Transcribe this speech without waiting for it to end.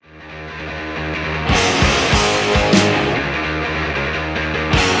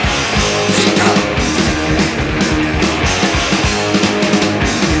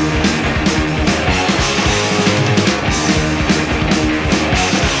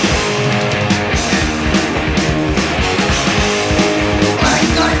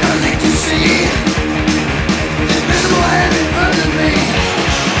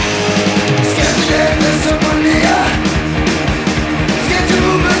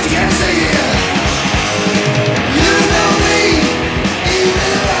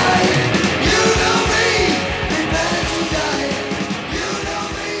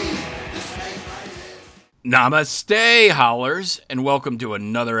Namaste, howlers, and welcome to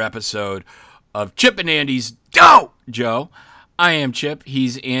another episode of Chip and Andy's Dojo. I am Chip,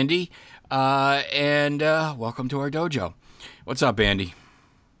 he's Andy, and welcome to our dojo. What's up, Andy?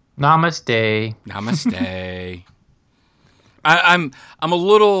 Namaste. Namaste. I'm a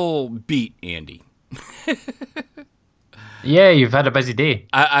little beat, Andy. Yeah, you've had a busy day.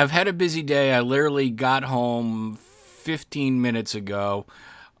 I've had a busy day. I literally got home 15 minutes ago.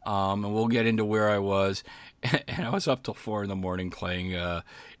 And we'll get into where I was. And I was up till 4 a.m. playing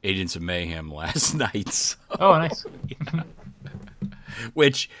Agents of Mayhem last night. So, Oh, nice. yeah.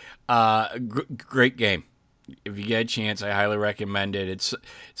 Which, great game. If you get a chance, I highly recommend it. It's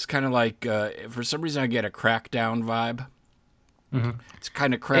kind of like, for some reason, I get a Crackdown vibe. Mm-hmm. It's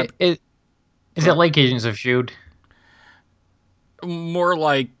kind of crap. Is it like Agents of S.H.I.E.L.D.? More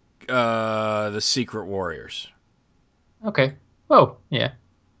like the Secret Warriors. Okay. Oh, yeah.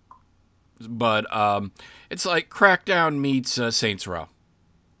 But it's like Crackdown meets Saints Row.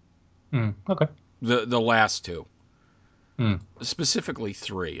 Okay. The last two. Specifically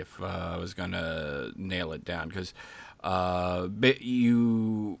 3, if I was gonna nail it down, because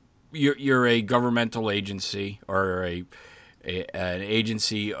you're a governmental agency or an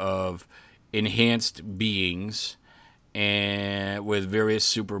agency of enhanced beings and with various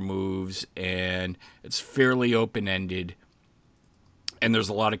super moves, and it's fairly open-ended. And there's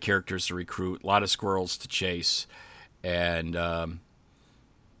a lot of characters to recruit, a lot of squirrels to chase, and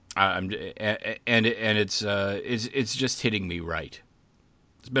it's just hitting me right.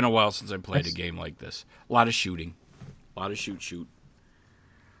 It's been a while since I played a game like this. A lot of shooting, a lot of shoot,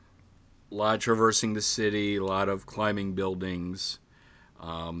 a lot of traversing the city, a lot of climbing buildings.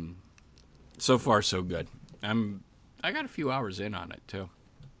 So far, so good. I got a few hours in on it too.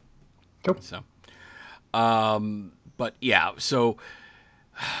 Cool. So, but yeah, so.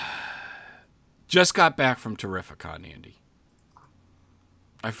 Just got back from Terrificon, Andy.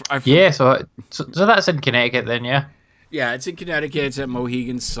 Yeah, so that's in Connecticut then, yeah? Yeah, it's in Connecticut. It's at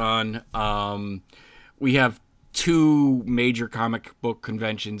Mohegan Sun. We have 2 major comic book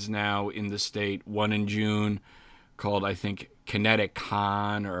conventions now in the state. One in June called, I think, Kinetic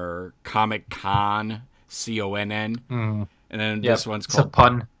Con or Comic Con, C-O-N-N. And then this one's called... It's a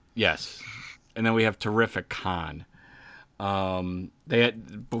pun. Yes. And then we have Terrificon. They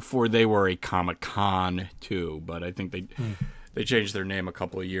had, before they were a Comic Con too, but I think they changed their name a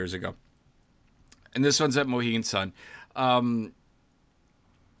couple of years ago. And this one's at Mohegan Sun.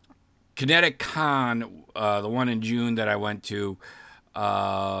 Kinetic Con, the one in June that I went to,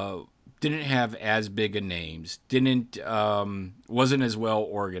 didn't have as big a names. Wasn't as well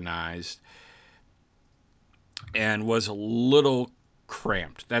organized, and was a little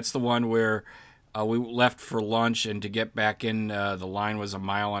cramped. That's the one where we left for lunch, and to get back in, the line was 1.5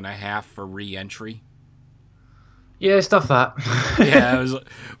 miles for re-entry. Yeah, stuff that. Yeah,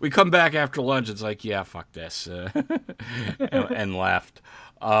 we come back after lunch. It's like, yeah, fuck this, and left.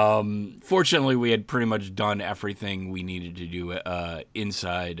 Fortunately, we had pretty much done everything we needed to do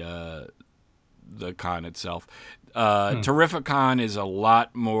inside the con itself. Terrificon is a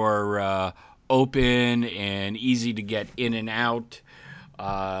lot more open and easy to get in and out.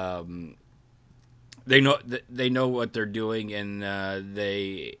 They know what they're doing, and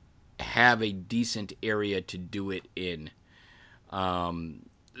they have a decent area to do it in.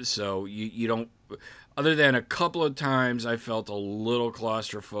 So you don't. Other than a couple of times, I felt a little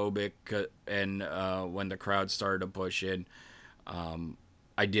claustrophobic, and when the crowd started to push in,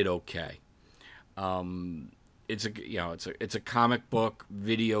 I did okay. It's a comic book,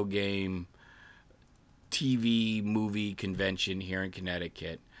 video game, TV, movie convention here in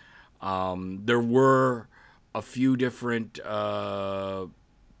Connecticut. There were a few different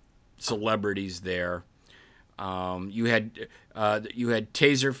celebrities there. You had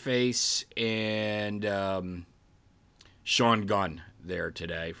Taserface and Sean Gunn there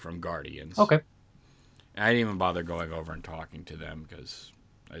today from Guardians. Okay. I didn't even bother going over and talking to them because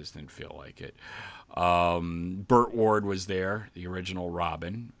I just didn't feel like it. Burt Ward was there, the original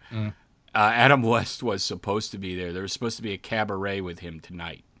Robin. Adam West was supposed to be there. There was supposed to be a cabaret with him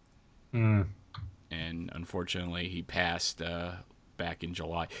tonight. And unfortunately, he passed back in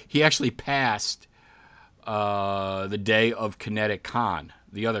July. He actually passed the day of Kinetic Con,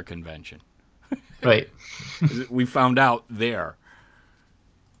 the other convention. Right. We found out there.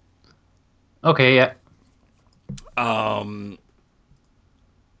 Okay, yeah. And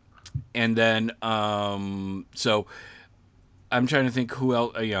then, so I'm trying to think who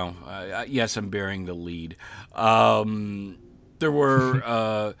else, yes, I'm bearing the lead.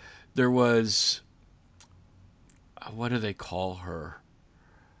 There was, what do they call her?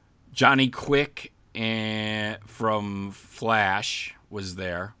 Johnny Quick and from Flash was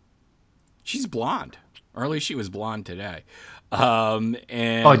there. She's blonde, or at least she was blonde today. And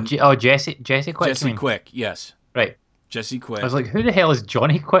Jesse Quick. Jesse Quick, yes, Right. Jesse Quick. I was like, who the hell is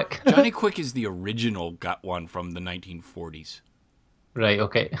Johnny Quick? Johnny Quick is the original got one from the 1940s. Right.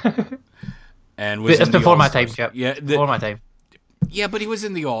 Okay. And was It's in the before my All-Stars. time, Chip. Yeah, Before my time. yeah, but he was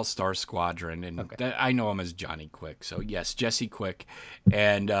in the All-Star Squadron, and Okay. I know him as Johnny Quick. So yes, Jesse Quick,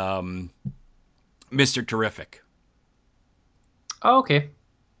 and Mr. Terrific. Oh, okay.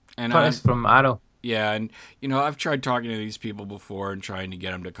 And Curtis from Arrow. yeah, and I've tried talking to these people before and trying to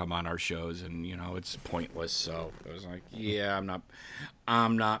get them to come on our shows, and it's pointless. So I was like, yeah,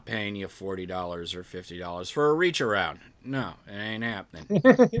 I'm not paying you $40 or $50 for a reach around. No, it ain't happening.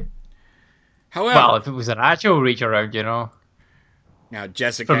 However, Well, if it was an actual reach around, now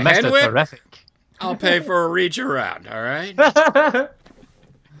Jessica from Mr. Henwick, Terrific. I'll pay for a reach around. All right.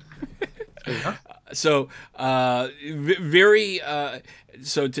 So,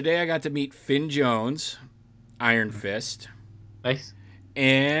 so today I got to meet Finn Jones, Iron Fist, Nice.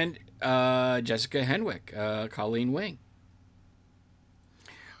 and Jessica Henwick, Colleen Wing,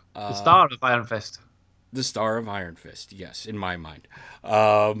 The star of Iron Fist. the star of Iron Fist. Yes, in my mind.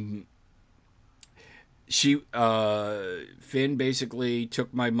 Finn basically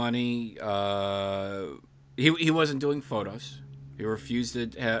took my money. He wasn't doing photos. He refused to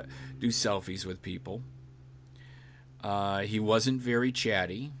do selfies with people. He wasn't very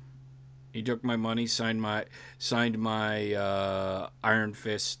chatty. He took my money, signed my Iron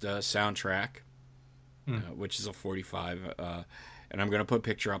Fist soundtrack, which is a 45, and I'm gonna put a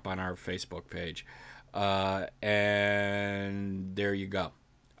picture up on our Facebook page. And there you go.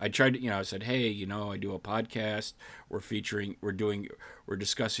 I tried to, I said, hey, I do a podcast. We're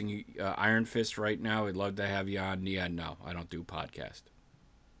discussing Iron Fist right now. I'd love to have you on. Yeah, no, I don't do podcast.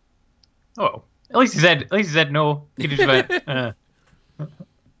 Oh, at least he said no. He just went. At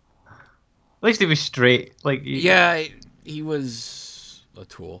least he was straight. Like Yeah, he was a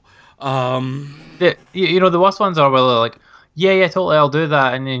tool. the worst ones are where they're like, yeah, totally, I'll do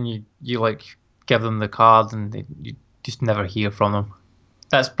that, and then you like give them the card and you just never hear from them.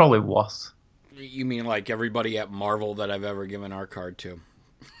 That's probably worse. You mean like everybody at Marvel that I've ever given our card to?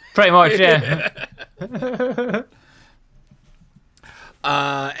 Pretty much, yeah.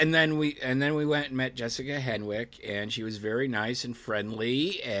 And then we went and met Jessica Henwick, and she was very nice and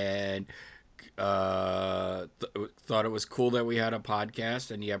friendly, and thought it was cool that we had a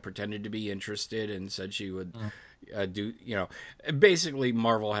podcast, and pretended to be interested, and said she would do. Basically,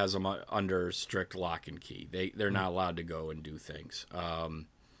 Marvel has them under strict lock and key. They're not allowed to go and do things. In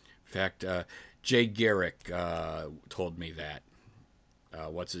fact, Jay Garrick told me that.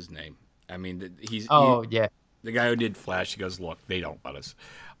 What's his name? I mean, Yeah. The guy who did Flash. He goes, look, they don't let us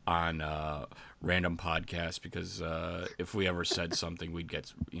on random podcasts because if we ever said something, we'd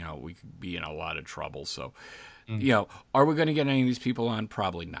get, we could be in a lot of trouble. So, are we going to get any of these people on?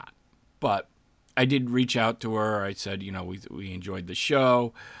 Probably not. But I did reach out to her. I said, we enjoyed the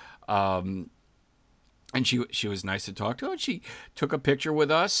show. And she was nice to talk to, and she took a picture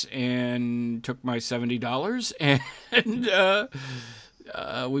with us and took my $70, and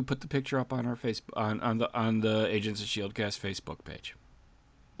we put the picture up on our on the Agents of S.H.I.E.L.D. Cast Facebook page.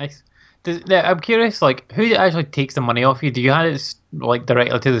 Nice. I'm curious, like, who actually takes the money off you? Do you hand it like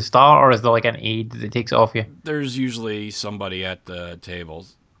directly to the star, or is there like an aide that takes it off you? There's usually somebody at the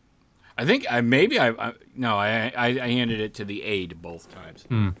tables. I think I handed it to the aide both times.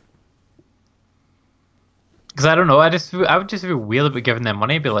 Because I don't know, I would just feel weird about giving them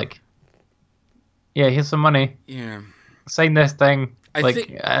money. Be like, yeah, here's some money. Yeah. Sign this thing. I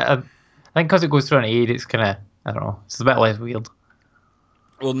think because it goes through an aid, it's kind of, I don't know, it's a bit less weird.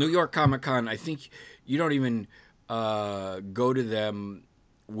 Well, New York Comic Con, I think you don't even go to them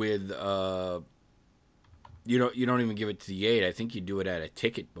with you don't even give it to the aide. I think you do it at a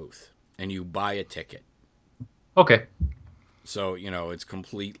ticket booth, and you buy a ticket. Okay. So it's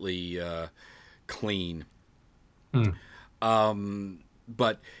completely clean. But and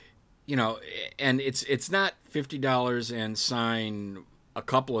it's not $50 and sign a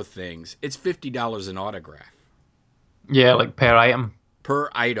couple of things. It's $50 an autograph. Yeah, like per item.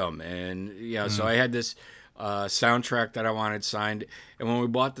 And so I had this soundtrack that I wanted signed, and when we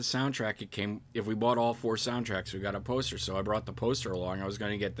bought the soundtrack, it came. If we bought all 4 soundtracks, we got a poster. So I brought the poster along. I was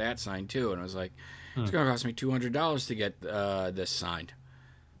going to get that signed too, and I was like, it's going to cost me $200 to get this signed.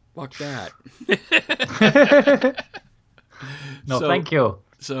 Fuck that. No, thank you.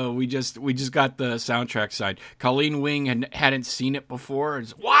 So we just got the soundtrack signed. Colleen Wing hadn't seen it before. And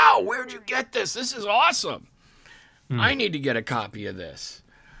said, wow, where'd you get this? This is awesome. I need to get a copy of this.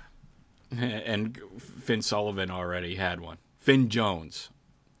 And Finn Sullivan already had one. Finn Jones.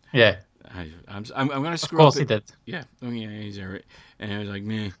 Yeah. I'm going to screw Of course up. he did. Yeah. Oh, yeah, he's all right. And I was like,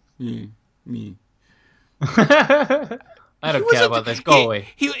 me. I don't care about this. Go away.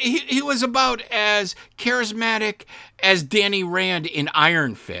 He was about as charismatic as Danny Rand in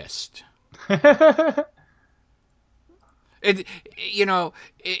Iron Fist.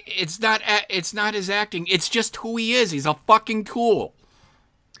 It's not his acting. It's just who he is. He's a fucking tool.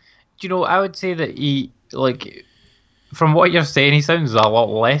 I would say that he, like, from what you're saying, he sounds a lot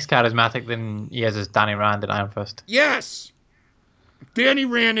less charismatic than he is as Danny Rand in Iron Fist. Yes. Danny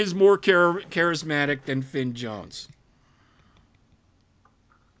Rand is more charismatic than Finn Jones.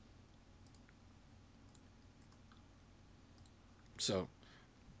 So,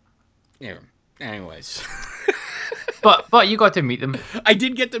 yeah. Anyways. But you got to meet them. I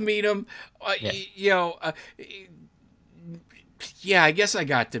did get to meet him. Yeah, I guess I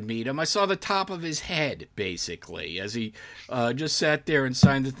got to meet him. I saw the top of his head, basically, as he just sat there and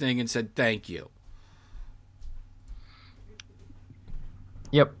signed the thing and said, thank you.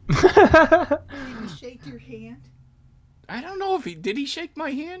 Yep. Did he shake your hand? I don't know if did he shake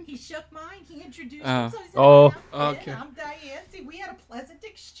my hand? He shook mine. He introduced himself. He said, Oh. I'm Okay. I'm Diane. See, we had a pleasant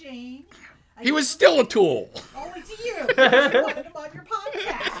exchange. He was still a tool. Only to you. Because you wanted him on your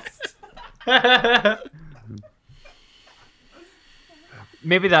podcast.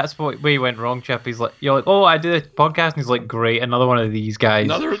 Maybe that's where you went wrong, Chip. You're like, oh, I do this podcast, and he's like, great, another one of these guys.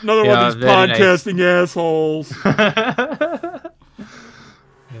 Another one of these podcasting assholes.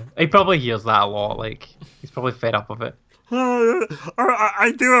 He probably hears that a lot. Like, he's probably fed up of it.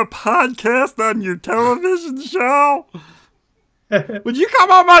 I do a podcast on your television show. Would you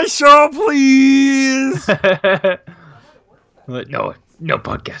come on my show, please? Like, no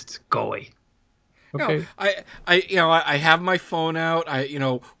podcasts. Go away. Okay. I have my phone out.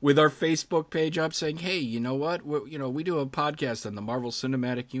 With our Facebook page up, saying, "Hey, you know what? We do a podcast on the Marvel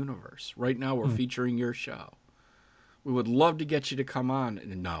Cinematic Universe. Right now, we're featuring your show. We would love to get you to come on."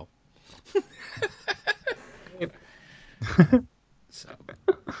 And no. So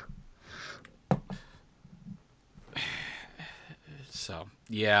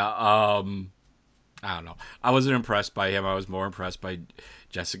yeah. I don't know. I wasn't impressed by him. I was more impressed by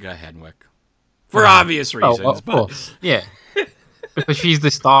Jessica Henwick. For obvious reasons. Of course. Yeah. Because she's the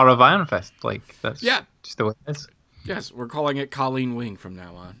star of Iron Fist. Like, that's just the way it is. Yes, we're calling it Colleen Wing from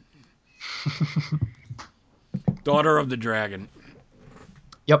now on. Daughter of the Dragon.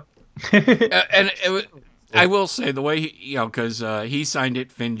 Yep. I will say, the way because he signed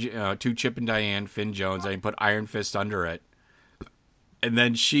it, to Chip and Diane, Finn Jones, and he put Iron Fist under it. And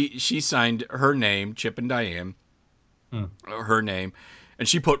then she signed her name, Chip and Diane, her name, and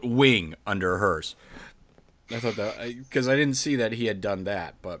she put Wing under hers. I thought that, because I didn't see that he had done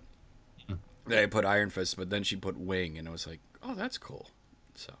that, but I put Iron Fist, but then she put Wing, and I was like, oh, that's cool.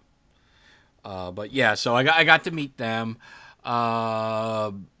 So, but yeah, so I got to meet them,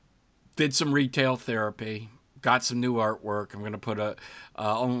 did some retail therapy, got some new artwork. I'm gonna put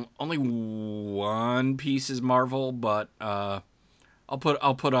only one piece is Marvel, but I'll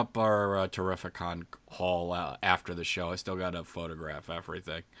put up our Terrificon haul after the show. I still got to photograph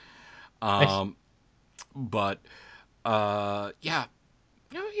everything. Nice. But yeah,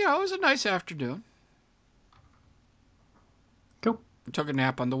 it was a nice afternoon. Cool. I took a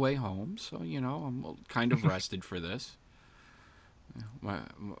nap on the way home, so I'm kind of rested for this.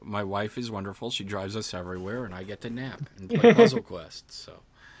 My wife is wonderful. She drives us everywhere, and I get to nap and play Puzzle Quest. So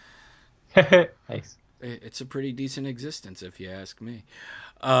Nice. It's a pretty decent existence, if you ask me.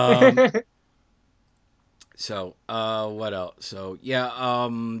 So, what else? So, yeah,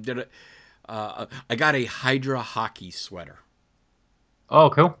 I got a Hydra hockey sweater. Oh,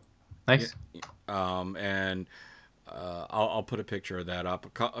 cool. Nice. And I'll put a picture of that up.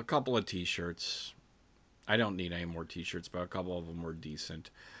 A couple of T-shirts. I don't need any more T-shirts, but a couple of them were decent.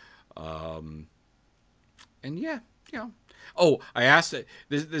 And yeah, Oh, I asked it.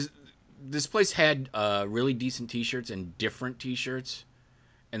 This place had really decent T-shirts and different T-shirts,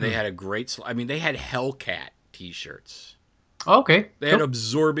 and they had a great. They had Hellcat T-shirts. Okay. They had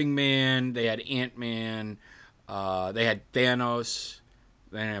Absorbing Man. They had Ant-Man. They had Thanos.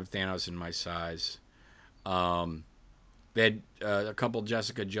 They didn't have Thanos in my size. They had a couple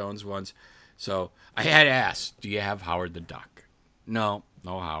Jessica Jones ones. So I had asked, "Do you have Howard the Duck?" No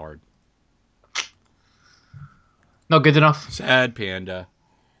Howard. Not good enough. Sad panda.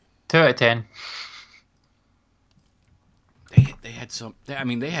 2 out of 10. They had some.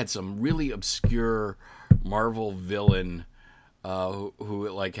 They had some really obscure Marvel villain who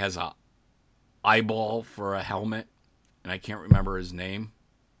like has a eyeball for a helmet, and I can't remember his name.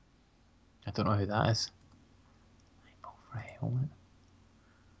 I don't know who that is.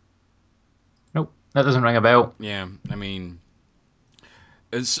 Nope, that doesn't ring a bell. Yeah, I mean,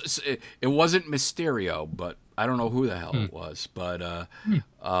 it wasn't Mysterio, but I don't know who the hell it was. But I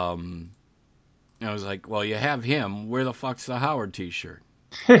was like, well, you have him. Where the fuck's the Howard T-shirt?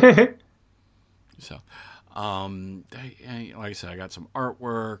 So, like I said, I got some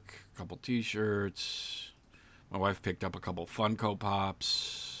artwork, a couple T-shirts. My wife picked up a couple Funko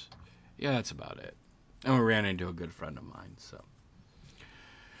Pops. Yeah, that's about it. And we ran into a good friend of mine. So,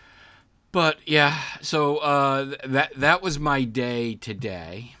 but yeah, so that was my day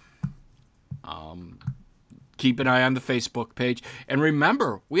today. Keep an eye on the Facebook page, and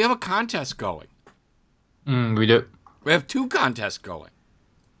remember, we have a contest going. We do. We have 2 contests going.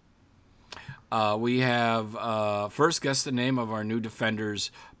 We have first guess the name of our new Defenders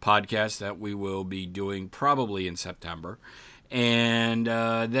podcast that we will be doing probably in September, and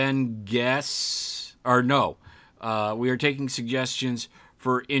then we are taking suggestions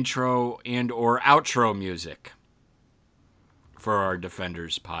for intro and or outro music for our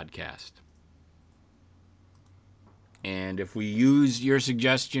Defenders podcast. And if we use your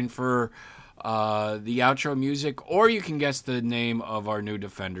suggestion for the outro music, or you can guess the name of our new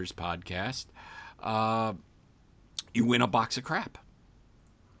Defenders podcast, you win a box of crap.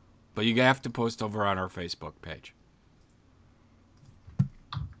 But you have to post over on our Facebook page.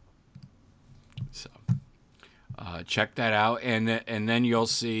 So check that out, and then you'll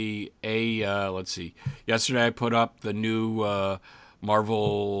see let's see. Yesterday I put up the new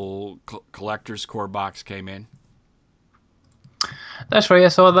Marvel Collector's Core box came in. That's right, I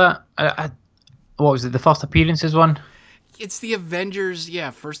saw that. What was it, the first appearances one? It's the Avengers,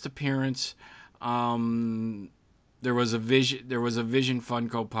 first appearance. There was a Vision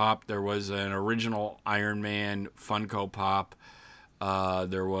Funko Pop. There was an original Iron Man Funko Pop.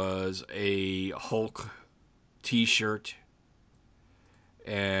 There was a Hulk T-shirt,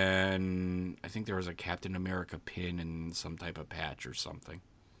 and I think there was a Captain America pin and some type of patch or something.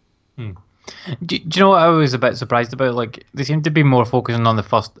 Do you know what I was a bit surprised about? Like, they seem to be more focusing on the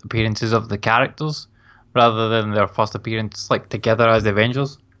first appearances of the characters rather than their first appearance, like, together as the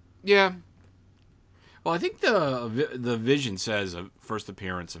Avengers. Yeah. Well, I think the Vision says first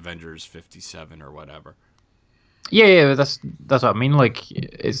appearance Avengers 57 or whatever. Yeah, that's what I mean. Like,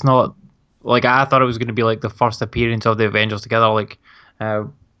 it's not like I thought it was going to be like the first appearance of the Avengers together, like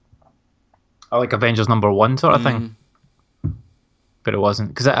Avengers #1 sort of thing. But it wasn't,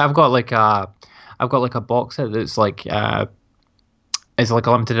 because I've got like a box set that's like it's like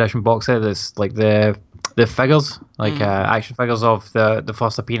a limited edition box set that's like the figures, like action figures of the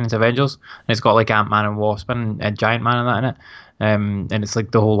first appearance Avengers, and it's got like Ant-Man and Wasp and Giant Man and that in it, and it's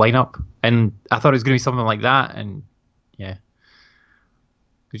like the whole lineup. And I thought it was gonna be something like that, and yeah,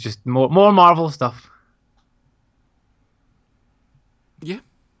 it's just more Marvel stuff. Yeah,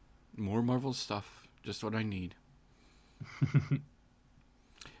 more Marvel stuff, just what I need.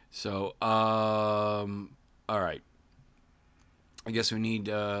 So, all right. I guess we need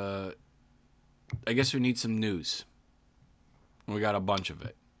some news. We got a bunch of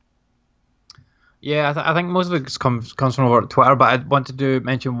it. Yeah, I think most of it comes from over Twitter, but I wanted to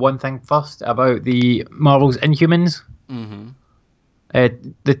mention one thing first about the Marvel's Inhumans. Mm-hmm.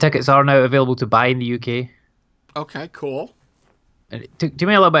 The tickets are now available to buy in the UK. Okay, cool. It took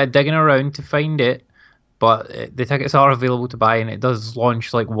me a little bit of digging around to find it, but the tickets are available to buy, and it does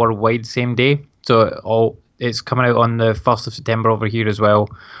launch like worldwide same day. So it's coming out on the 1st of September over here as well.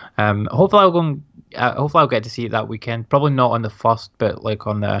 Hopefully I'll get to see it that weekend. Probably not on the 1st, but like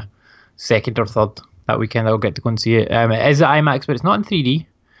on the 2nd or 3rd that weekend I'll get to go and see it. It is at IMAX, but it's not in 3D.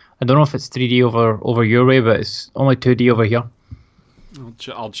 I don't know if it's 3D over your way, but it's only 2D over here.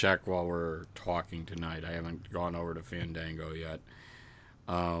 I'll check while we're talking tonight. I haven't gone over to Fandango yet.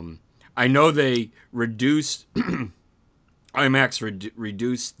 I know they reduced IMAX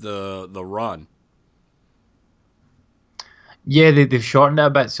reduced the run. Yeah, they've shortened it a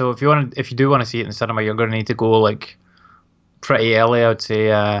bit. So if you do want to see it in the cinema, you're going to need to go like pretty early. I would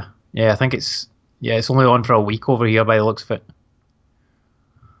say. I think it's only on for a week over here by the looks of it.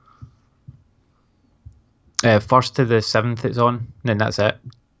 1st to the 7th it's on, and then that's it,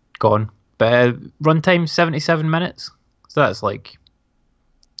 gone. But runtime 77 minutes, so that's like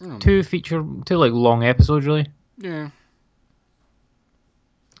two like long episodes really. Yeah.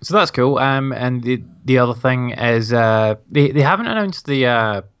 So that's cool. And the other thing is they haven't announced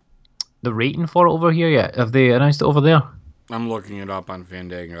the rating for it over here yet. Have they announced it over there? I'm looking it up on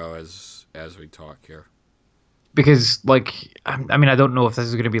Fandango as we talk here. Because like I mean I don't know if this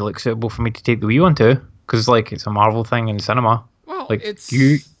is going to be like suitable for me to take the Wii one to, because like it's a Marvel thing in cinema. Well, like it's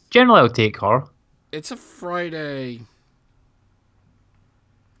Generally, I'll take horror. It's a Friday.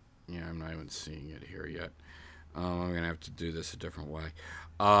 Yeah, I'm not even seeing it here yet. I'm gonna have to do this a different way.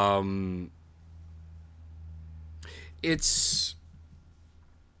 It's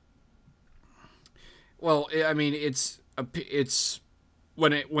well, I mean, it's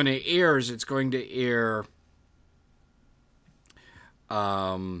when it airs, it's going to air.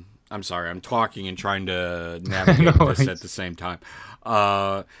 I'm sorry, I'm talking and trying to navigate No this worries. at the same time.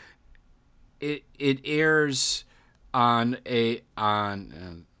 It airs on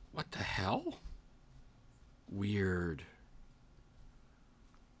what the hell? Weird.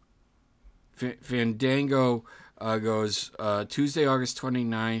 Fandango goes Tuesday, August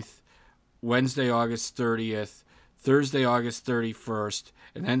 29th, Wednesday, August 30th, Thursday, August 31st,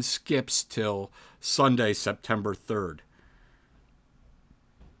 and then skips till Sunday, September 3rd.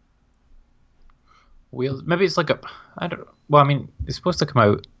 Weird. Maybe it's like a. I don't know. Well, I mean, it's supposed to come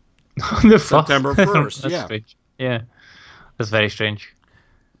out on the 1st. September 1st, That's yeah. strange. Yeah, that's very strange.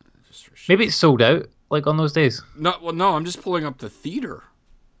 Just for Maybe it's sold out, like on those days. No, well, no, I'm just pulling up the theater,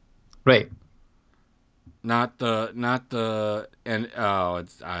 Right. not the, and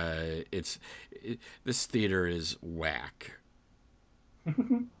this theater is whack.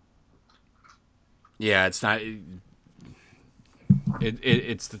 Yeah, it's not.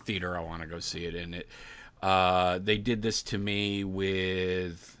 It's the theater I want to go see it in. They did this to me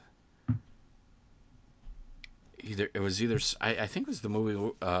with I think it was the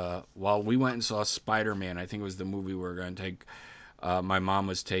movie. While we went and saw Spider-Man, I think it was the movie we were going to take. My mom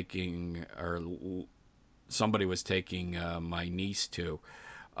was taking, or somebody was taking my niece to.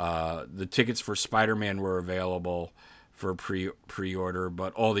 The tickets for Spider-Man were available for pre-order,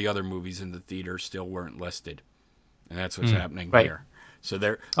 but all the other movies in the theater still weren't listed, and that's what's happening right. here. So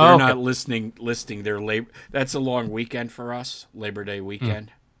they're Oh, okay. not listing their labor. That's a long weekend for us, Labor Day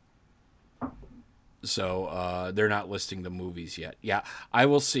weekend. So they're not listing the movies yet. Yeah, I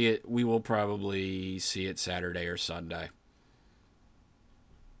will see it. We will probably see it Saturday or Sunday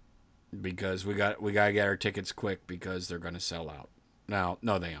because we gotta get our tickets quick because they're going to sell out. No,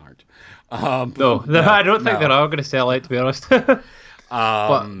 they aren't. No, I don't think they're all going to sell out, to be honest. But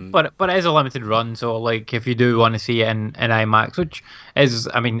it is a limited run, so like if you do want to see it in IMAX, which is,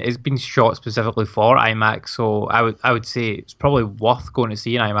 I mean, it's been shot specifically for IMAX, so I would say it's probably worth going to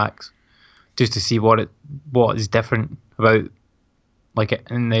see in IMAX just to see what is different about like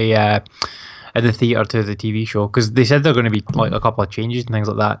in the theater to the TV show, because they said they're going to be like a couple of changes and things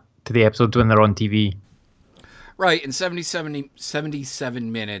like that to the episodes when they're on TV. Right, and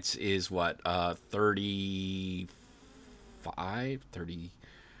 77 minutes is what, 30,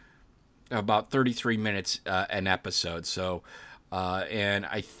 about 33 minutes an episode. So, and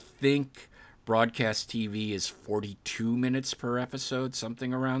I think broadcast TV is 42 minutes per episode,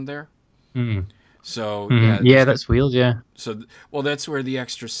 something around there. So, Yeah, that's weird, yeah. So, well, that's where the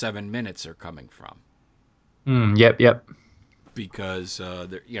extra 7 minutes are coming from. Yep. Because,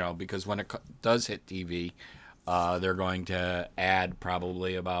 because when it does hit TV, they're going to add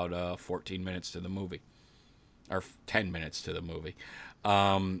probably about 14 minutes to the movie, or 10 minutes to the movie,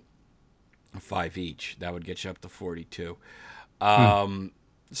 5 each. That would get you up to 42.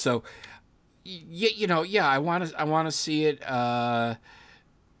 So, I want to see it. I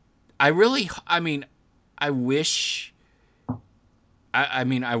wish.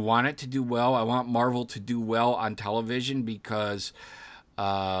 I want it to do well. I want Marvel to do well on television because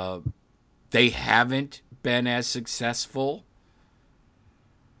they haven't been as successful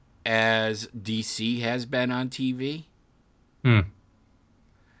as DC has been on TV. I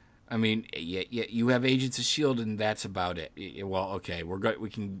mean, you have Agents of S.H.I.E.L.D. and that's about it. Well, okay, we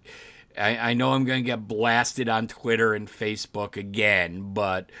can. I know I'm going to get blasted on Twitter and Facebook again,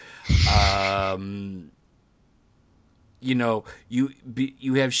 but you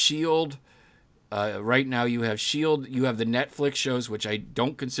have S.H.I.E.L.D. Right now you have S.H.I.E.L.D. You have the Netflix shows, which I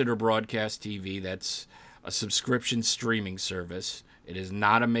don't consider broadcast TV. That's a subscription streaming service. It is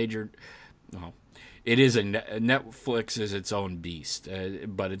not a major. Well, it is Netflix is its own beast,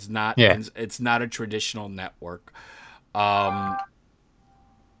 but it's not. Yeah. It's not a traditional network.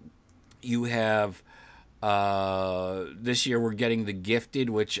 You have this year we're getting The Gifted,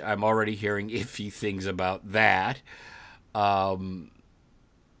 which I'm already hearing iffy things about that. And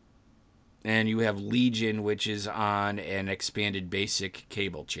you have Legion, which is on an expanded basic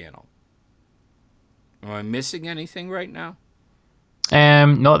cable channel. Am I missing anything right now?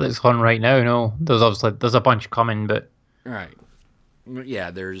 Not that it's on right now. No, there's a bunch coming, but Right.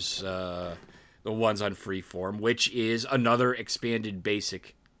 Yeah, there's the ones on Freeform, which is another expanded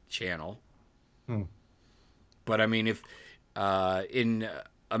basic channel. But I mean, if in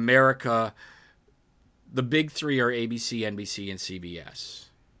America, the big three are ABC, NBC, and CBS.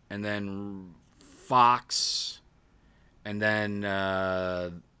 And then Fox, and then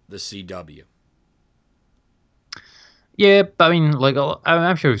the CW. Yeah, but I mean, like,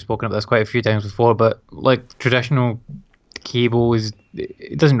 I'm sure we've spoken about this quite a few times before, but like traditional cable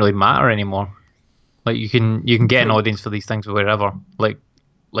it doesn't really matter anymore. Like you can get an audience for these things wherever.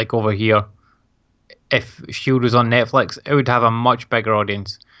 Like over here, if Shield was on Netflix, it would have a much bigger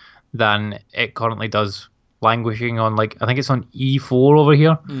audience than it currently does, languishing on, like, I think it's on E4 over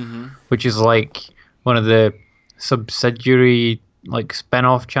here, which is like one of the subsidiary, like,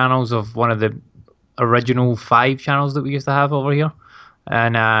 spin-off channels of one of the original 5 channels that we used to have over here.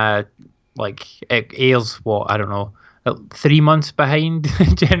 And like, it airs, what, I don't know, 3 months behind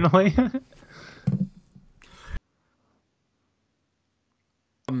generally.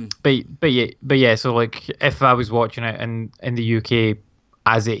 But yeah, so like, if I was watching it in the UK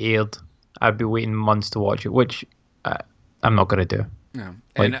as it aired, I'd be waiting months to watch it, which I'm not gonna do. No,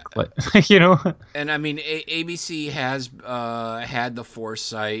 you know. And I mean, ABC has had the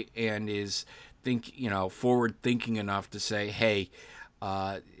foresight and is forward thinking enough to say, hey,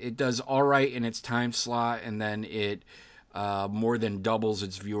 it does all right in its time slot, and then it more than doubles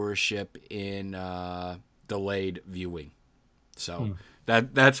its viewership in delayed viewing. So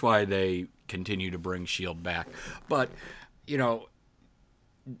that's why they continue to bring Shield back. But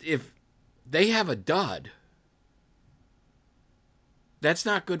if they have a dud, that's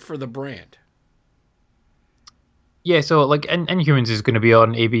not good for the brand. Yeah, so like Inhumans is going to be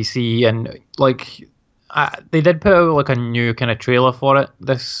on ABC, and like they did put out like a new kind of trailer for it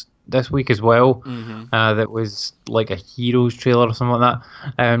this week as well. That was like a Heroes trailer or something like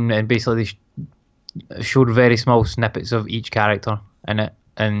that, and basically they showed very small snippets of each character in it.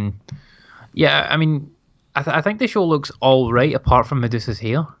 And yeah, I mean, I think the show looks all right apart from Medusa's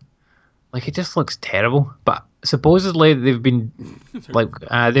hair. Like, it just looks terrible. But supposedly they've been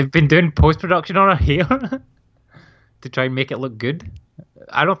doing post-production on her hair to try and make it look good.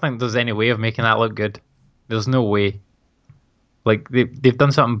 I don't think there's any way of making that look good. There's no way. Like, they've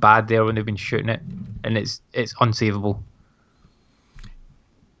done something bad there when they've been shooting it, and it's unsavable.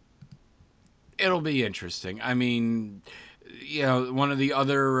 It'll be interesting. I mean, one of the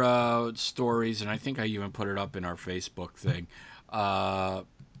other stories, and I think I even put it up in our Facebook thing,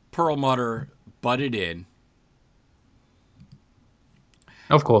 Perlmutter butted in.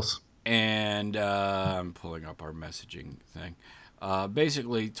 Of course. And I'm pulling up our messaging thing.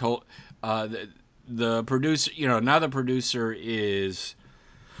 Basically told the producer, now the producer is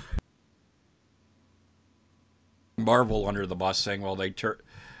Marvel under the bus, saying, well,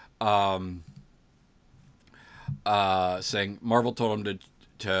 saying Marvel told him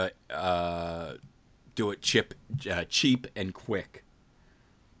to do it cheap and quick.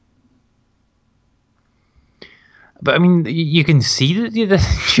 But I mean, you can see that the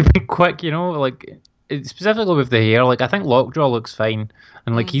cheap and quick, like, specifically with the hair. Like, I think Lockjaw looks fine,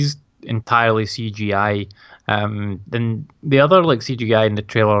 and like he's entirely CGI. Then the other like CGI in the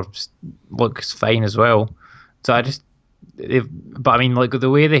trailer looks fine as well. So but I mean, like, the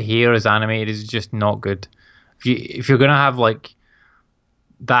way the hair is animated is just not good. If you're gonna have like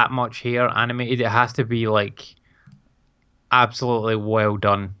that much hair animated, it has to be like absolutely well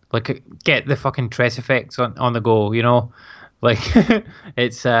done. Like, get the fucking tress effects on the go, like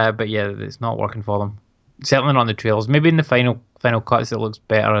it's but yeah, it's not working for them. Certainly not on the trailers. Maybe in the final cuts it looks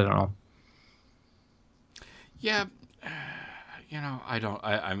better. I don't know. Yeah, I don't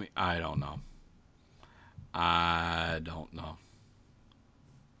know. I don't know.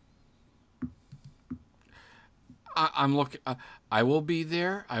 I'm looking. I will be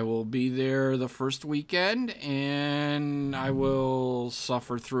there. I will be there the first weekend, and I will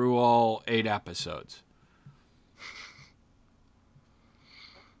suffer through all 8 episodes.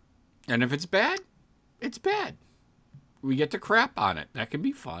 And if it's bad, it's bad. We get to crap on it. That can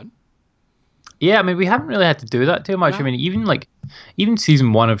be fun. Yeah, I mean, we haven't really had to do that too much. No. I mean, even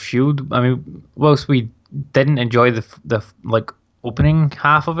season 1 of Shield. I mean, whilst we didn't enjoy the like opening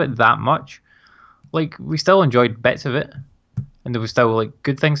half of it that much, like, we still enjoyed bits of it, and there was still like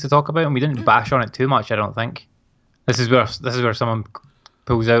good things to talk about, and we didn't bash on it too much. I don't think. This is where someone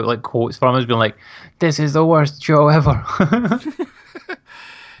pulls out like quotes from us, being like, "This is the worst show ever."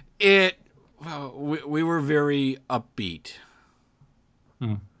 We were very upbeat.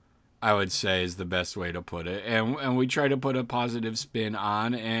 I would say is the best way to put it, and we tried to put a positive spin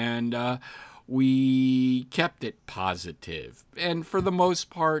on, and we kept it positive, and for the most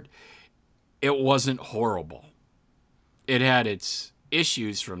part, it wasn't horrible. It had its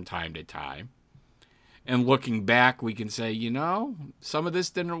issues from time to time, And looking back, we can say, some of this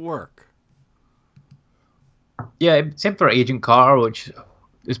didn't work. Yeah, except for Agent Carter, which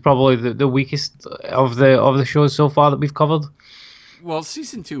is probably the weakest of the shows so far that we've covered. Well,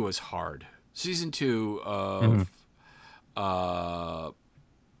 season 2 was hard. Season 2 of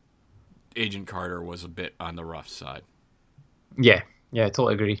Agent Carter was a bit on the rough side. Yeah, I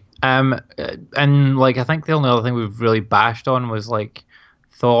totally agree. And like I think the only other thing we've really bashed on was like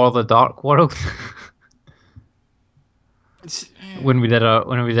Thor: The Dark World. when we did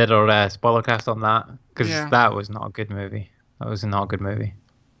our spoiler cast on that, because that was not a good movie. That was not a good movie.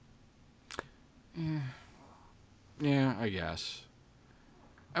 Yeah, I guess.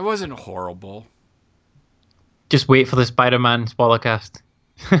 It wasn't horrible. Just wait for the Spider-Man spoiler cast.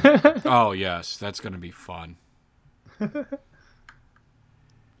 Oh, yes. That's going to be fun. There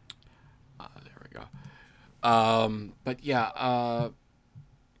we go. But yeah,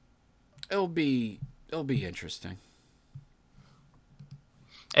 it'll be interesting.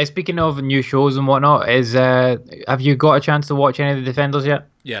 Speaking of new shows and whatnot, have you got a chance to watch any of the Defenders yet?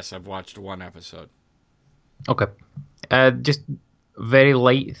 Yes, I've watched one episode. Okay. Just very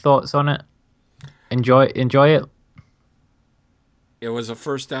light thoughts on it. Enjoy it. It was a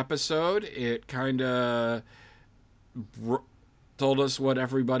first episode. It kind of told us what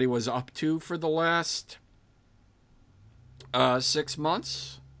everybody was up to for the last 6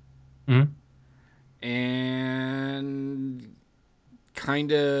 months. Mm-hmm. And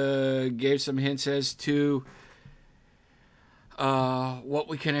kind of gave some hints as to what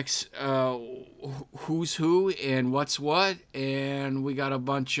we can who's who and what's what, and we got a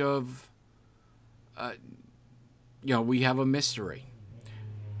bunch of we have a mystery.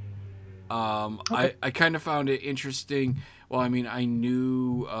 Okay. I kind of found it interesting. Well, I mean, I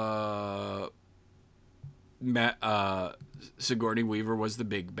knew Sigourney Weaver was the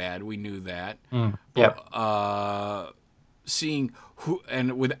big bad. We knew that. Yep. Seeing who,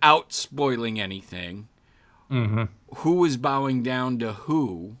 and without spoiling anything, mm-hmm. who was bowing down to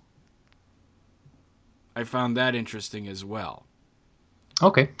who, I found that interesting as well.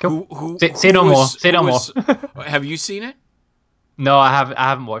 Okay, cool. Say no more. Say no more. Have you seen it? No, I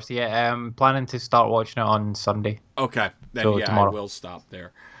haven't watched it yet. I'm planning to start watching it on Sunday. Okay, then so yeah, tomorrow. I will stop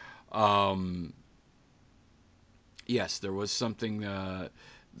there. Yes, there was something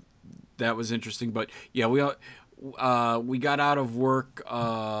that was interesting, but yeah, we got out of work.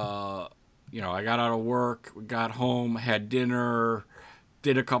 I got out of work, we got home, had dinner,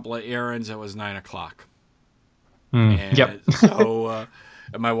 did a couple of errands. It was 9:00. Yep. So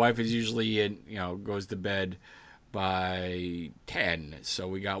my wife is usually goes to bed by 10. So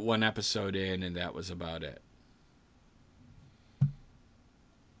we got one episode in, and that was about it.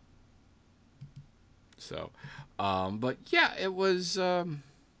 So, but yeah, it was.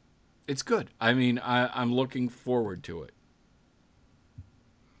 It's good. I mean, I'm looking forward to it.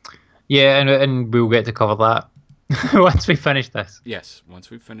 Yeah, and we'll get to cover that once we finish this. Yes, once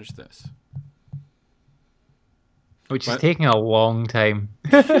we finish this. Which is taking a long time.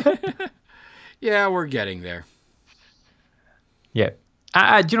 Yeah, we're getting there. Yeah.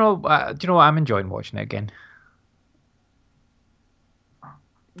 Do you know what? I'm enjoying watching it again.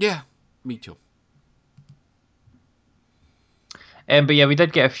 Yeah, me too. But yeah, we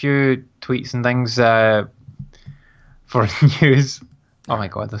did get a few tweets and things for news. Oh my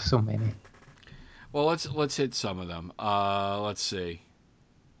god, there's so many. Well, let's hit some of them. Let's see.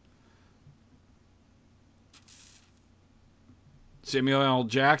 Samuel L.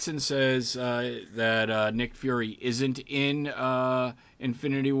 Jackson says that Nick Fury isn't in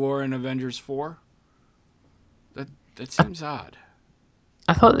Infinity War and Avengers 4. That seems odd.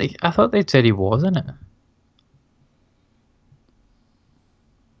 I thought they said he was in it.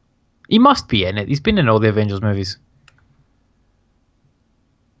 He must be in it. He's been in all the Avengers movies.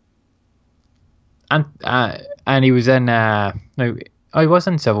 And he was in he was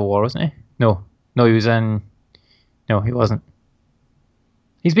in Civil War, wasn't he? No, he was in. No, he wasn't.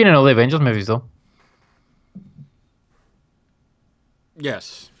 He's been in all the Avengers movies, though.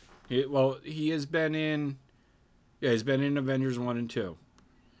 Yes. He has been in... Yeah, he's been in Avengers 1 and 2.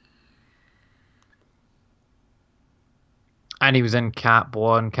 And he was in Cap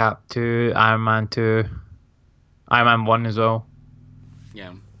 1, Cap 2, Iron Man 2, Iron Man 1 as well.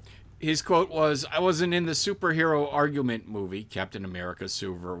 Yeah. His quote was, "I wasn't in the superhero argument movie, Captain America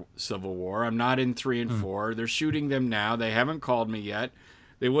Civil War. I'm not in 3 and 4. They're shooting them now. They haven't called me yet.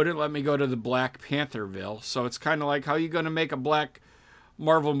 They wouldn't let me go to the Black Pantherville. So it's kind of like, how are you going to make a Black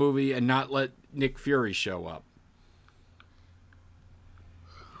Marvel movie and not let Nick Fury show up?"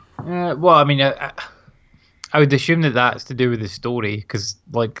 Well, I mean, I would assume that that's to do with the story, because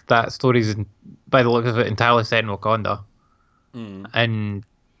like that story's by the look of it entirely set in Wakanda, and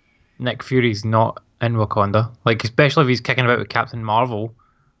Nick Fury's not in Wakanda. Like especially if he's kicking about with Captain Marvel.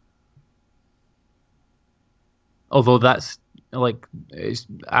 Although that's like,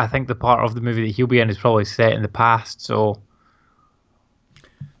 I think the part of the movie that he'll be in is probably set in the past, so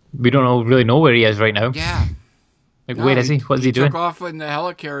we don't really know where he is right now. Yeah. Like, where is he? What's he doing? He took off in the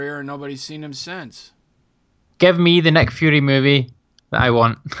helicarrier and nobody's seen him since. Give me the Nick Fury movie that I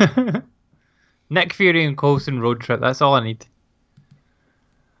want. Nick Fury and Coulson road trip. That's all I need.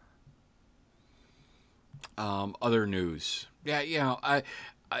 Other news. Yeah, I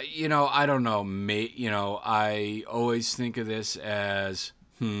don't know. I always think of this as,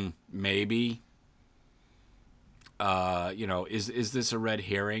 maybe. Is this a red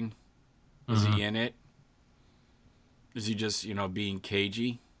herring? Is he in it? Is he just, being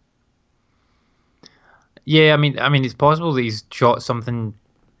cagey? Yeah, I mean, it's possible that he's shot something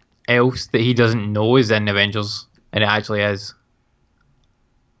else that he doesn't know is in Avengers, and it actually is.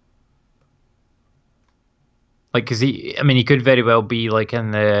 Like, cause he could very well be like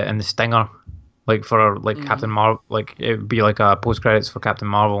in the Stinger, like for like Captain Marvel, like it would be like a post credits for Captain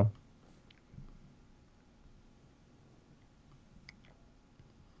Marvel.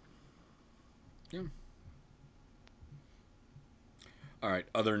 Yeah. All right,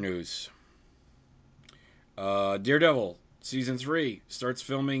 other news. Daredevil season 3 starts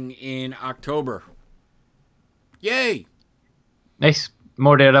filming in October. Yay! Nice,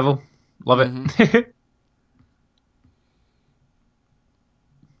 more Daredevil, love it.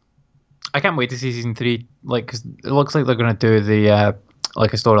 I can't wait to see season 3. Like, 'cause it looks like they're gonna do the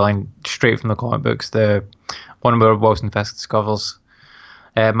like a storyline straight from the comic books. The one where Wilson Fisk discovers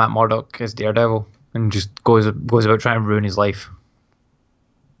Matt Murdock is Daredevil and just goes about trying to ruin his life.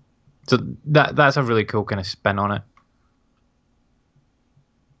 So that's a really cool kind of spin on it.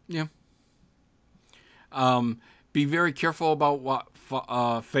 Yeah. Be very careful about what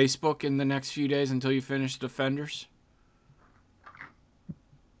Facebook in the next few days until you finish Defenders.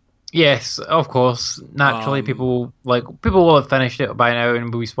 Yes, of course. Naturally, people will have finished it by now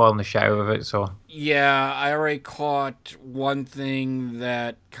and will be spoiling the shit out of it. So yeah, I already caught one thing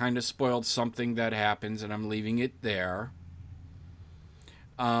that kind of spoiled something that happens, and I'm leaving it there.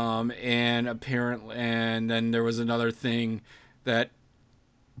 And then there was another thing that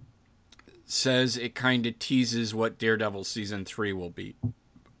says it kind of teases what Daredevil season 3 will be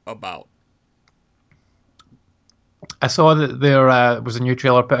about. I saw that there was a new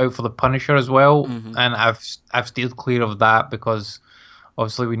trailer put out for The Punisher as well, and I've steered clear of that because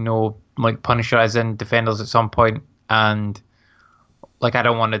obviously we know like Punisher is in Defenders at some point, and like I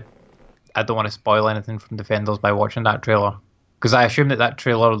don't want to spoil anything from Defenders by watching that trailer, because I assume that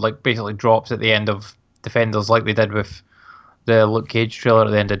trailer like basically drops at the end of Defenders like they did with the Luke Cage trailer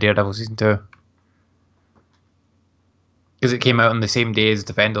at the end of Daredevil season 2, because it came out on the same day as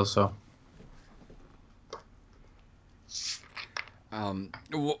Defenders. So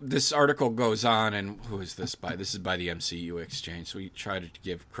this article goes on, and who is this by? This is by the MCU Exchange, so we try to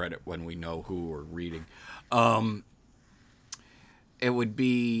give credit when we know who we're reading. It would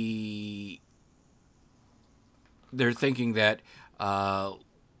be... They're thinking that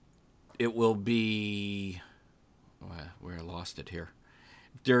it will be... Where I lost it here.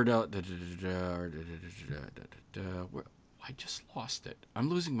 I just lost it. I'm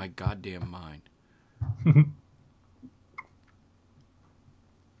losing my goddamn mind.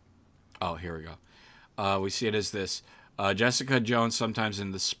 Oh, here we go. We see it as this. Jessica Jones sometimes in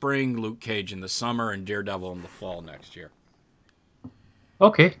the spring, Luke Cage in the summer, and Daredevil in the fall next year.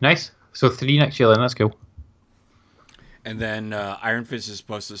 Okay, nice. So 3 next year then, that's cool. And then Iron Fist is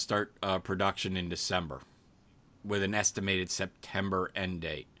supposed to start production in December with an estimated September end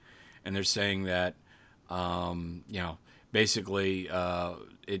date. And they're saying that, basically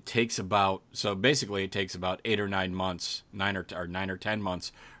it takes about 8 or 9 months, 9 or 10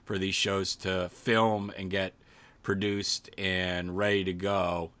 months for these shows to film and get produced and ready to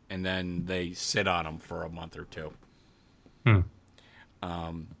go, and then they sit on them for a month or two.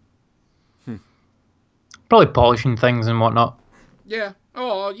 Probably polishing things and whatnot. Yeah.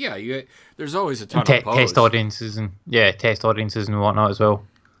 Oh, yeah. There's always a ton of test audiences and whatnot as well.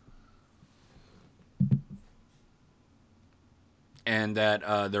 And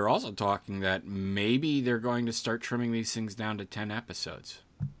that they're also talking that maybe they're going to start trimming these things down to 10 episodes.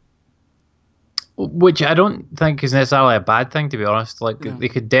 Which I don't think is necessarily a bad thing, to be honest. Like, They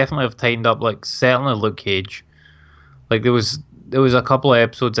could definitely have tightened up, like, certainly Luke Cage. Like, there was a couple of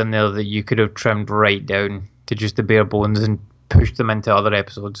episodes in there that you could have trimmed right down to just the bare bones and pushed them into other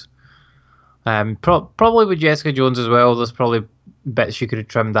episodes. Probably with Jessica Jones as well. There's probably bits you could have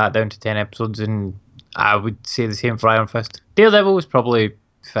trimmed that down to 10 episodes, and I would say the same for Iron Fist. Daredevil was probably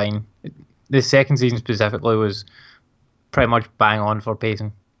fine. The second season specifically was pretty much bang on for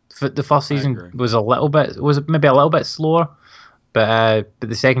pacing. The first season was maybe a little bit slower, but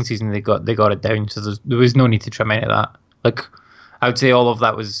the second season they got it down, so there was no need to trim any of that. Like, I would say all of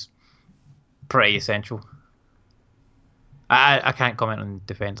that was pretty essential. I can't comment on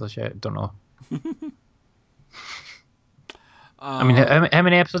Defenders yet. Don't know. I mean, how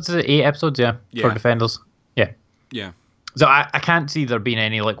many episodes is it? 8 episodes, yeah, for Defenders. Yeah. Yeah. So I can't see there being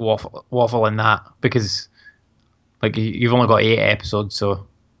any like waffle in that, because like you've only got 8 episodes, so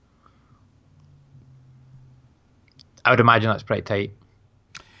I would imagine that's pretty tight.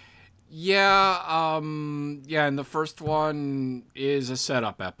 Yeah, and the first one is a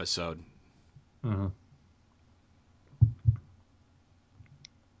setup episode. Mm-hmm.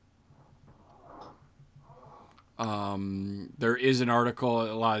 There is an article.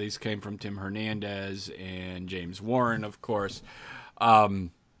 A lot of these came from Tim Hernandez and James Warren, of course. Whether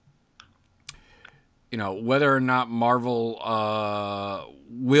or not Marvel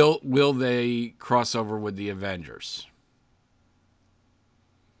will they cross over with the Avengers?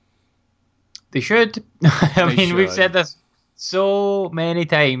 They should. I mean, we've said this so many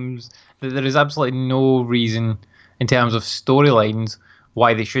times that there is absolutely no reason in terms of storylines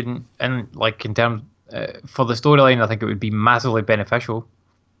why they shouldn't. And like in terms for the storyline, I think it would be massively beneficial,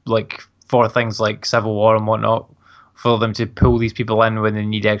 like for things like Civil War and whatnot, for them to pull these people in when they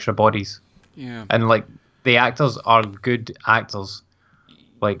need extra bodies. Yeah. And like the actors are good actors.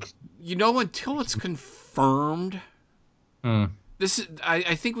 Like, until it's confirmed. This is,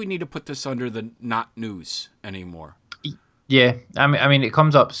 I think we need to put this under the not news anymore. Yeah, I mean, it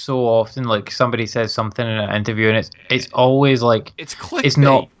comes up so often. Like somebody says something in an interview, and it's always like it's clickbait. It's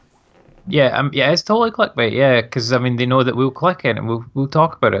not. Yeah, it's totally clickbait. Yeah, because I mean, they know that we'll click it and we'll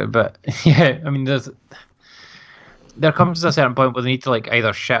talk about it. But yeah, I mean, there comes a certain point where they need to like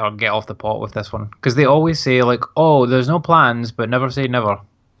either shit or get off the pot with this one, because they always say like, oh, there's no plans, but never say never.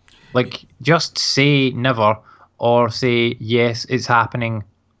 Like, just say never. Or say, yes, it's happening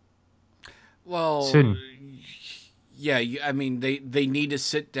soon. Yeah, I mean, they need to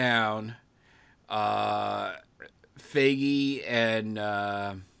sit down, Feige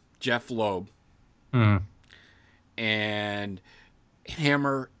and Jeff Loeb, and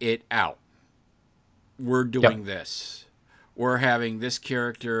hammer it out. We're doing this. We're having this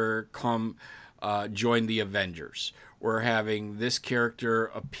character come join the Avengers. We're having this character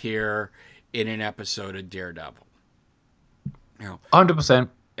appear in an episode of Daredevil. 100%.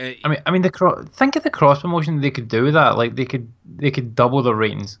 I mean, think of the cross promotion they could do with that. Like they could double the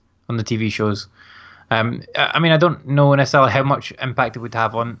ratings on the TV shows. I mean, I don't know necessarily how much impact it would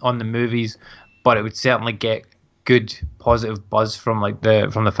have on the movies, but it would certainly get good positive buzz from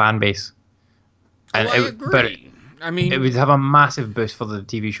the fan base. And I agree. I mean, it would have a massive boost for the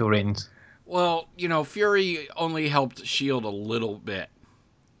TV show ratings. Well, Fury only helped Shield a little bit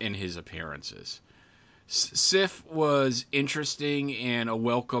in his appearances. Sif was interesting and a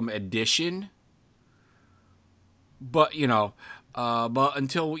welcome addition, but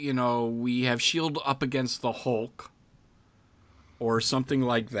until we have Shield up against the Hulk or something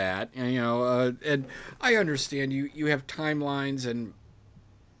like that, and I understand you have timelines and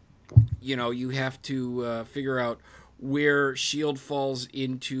you have to figure out where Shield falls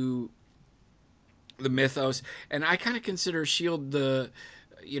into the mythos, and I kind of consider Shield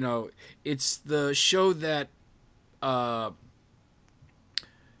it's the show that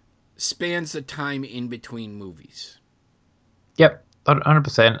spans the time in between movies. Yep,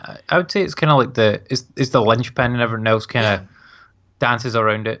 100%. I would say it's kind of like it's the linchpin, and everyone else kind of dances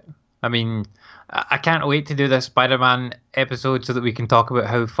around it. I mean, I can't wait to do this Spider-Man episode so that we can talk about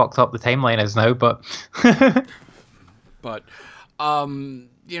how fucked up the timeline is now. But,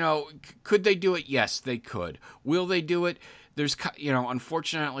 could they do it? Yes, they could. Will they do it? There's,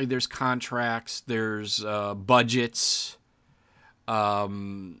 unfortunately, there's contracts, there's budgets,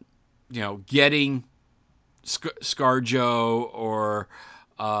 getting ScarJo or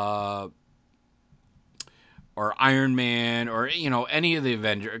Iron Man or, any of the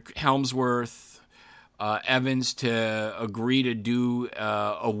Avengers, Helmsworth, Evans to agree to do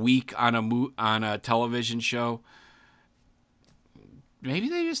a week on a television show. Maybe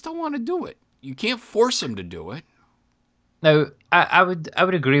they just don't want to do it. You can't force them to do it. Now, I would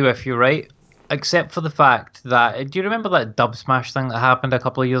agree with you, right? Except for the fact that, do you remember that dub smash thing that happened a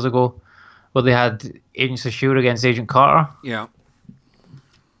couple of years ago, where they had Agents of S.H.I.E.L.D. against Agent Carter? Yeah.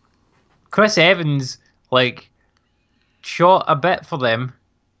 Chris Evans, shot a bit for them,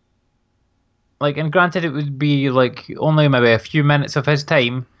 Like, and granted, it would be like only maybe a few minutes of his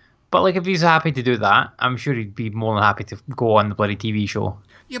time, but like if he's happy to do that, I'm sure he'd be more than happy to go on the bloody TV show.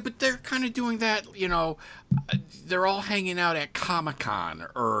 Yeah, but they're kind of doing that, they're all hanging out at Comic-Con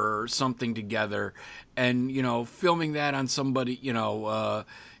or something together and, filming that on somebody,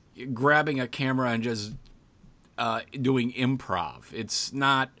 grabbing a camera and just doing improv. It's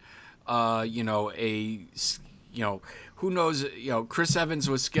not, who knows, Chris Evans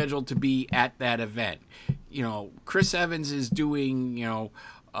was scheduled to be at that event. Chris Evans is doing,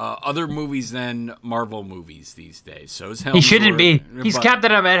 other movies than Marvel movies these days. So is He shouldn't be. He's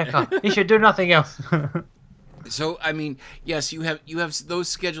Captain America. He should do nothing else. So I mean, yes, you have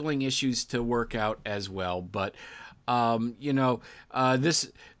those scheduling issues to work out as well. But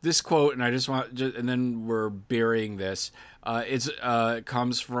this quote, and I just want, and then we're burying this. It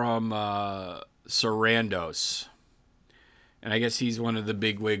comes from Sarandos, and I guess he's one of the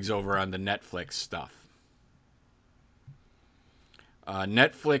big wigs over on the Netflix stuff.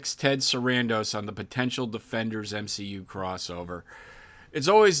 Netflix Ted Sarandos on the potential Defenders MCU crossover. It's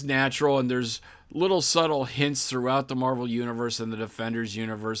always natural, and there's little subtle hints throughout the Marvel Universe and the Defenders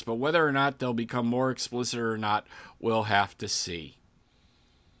universe, but whether or not they'll become more explicit or not, we'll have to see.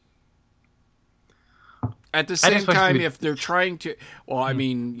 At the same time, if they're trying to... Well, I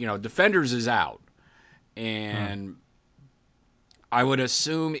mean, Defenders is out, and I would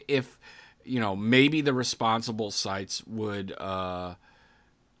assume if... maybe the responsible sites would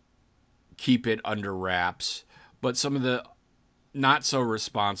keep it under wraps, but some of the not so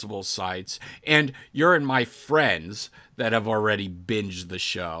responsible sites, and you're and my friends that have already binged the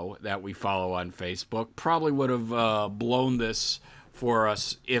show that we follow on Facebook, probably would have blown this for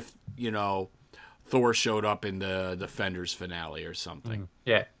us if, Thor showed up in the Defenders finale or something.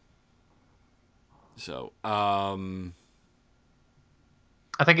 Yeah. So, I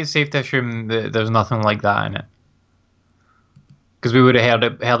think it's safe to assume that there's nothing like that in it, because we would have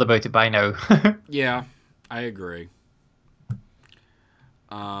heard about it by now. Yeah, I agree.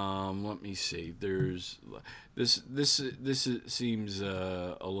 Let me see. There's this seems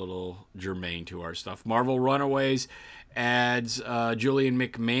a little germane to our stuff. Marvel Runaways adds Julian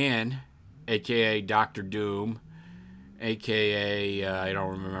McMahon, aka Doctor Doom, aka I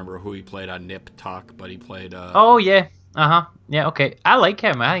don't remember who he played on Nip Tuck, but he played. Oh yeah. Yeah, okay. I like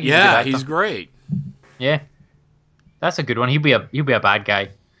him. I think he's great. Yeah, that's a good one. He'll be a bad guy.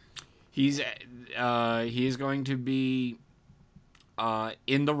 He is going to be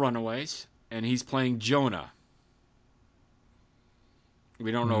in the Runaways, and he's playing Jonah.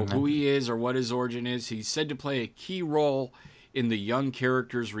 We don't know who he is or what his origin is. He's said to play a key role in the young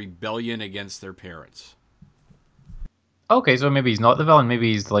characters' rebellion against their parents. Okay, so maybe he's not the villain.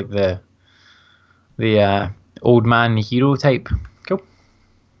 Maybe he's like the old man hero type. Cool.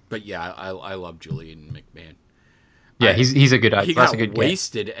 But yeah, I love Julian McMahon. Yeah, he's a good actor. He That's got a good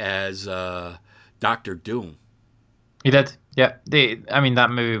wasted as Doctor Doom. He did. Yeah. That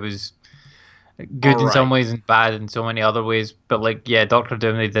movie was good in some ways and bad in so many other ways. But like, yeah, Doctor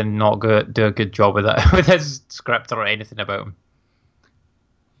Doom, they did not do a good job with that with his script or anything about him.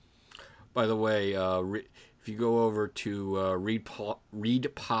 By the way, if you go over to Reed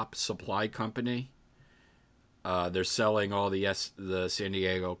Pop Supply Company, they're selling all the San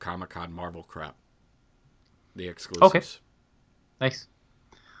Diego Comic-Con Marvel crap. The exclusives. Okay. Nice.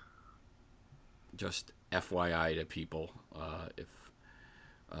 Just FYI to people, if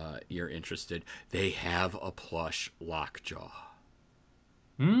you're interested. They have a plush Lockjaw.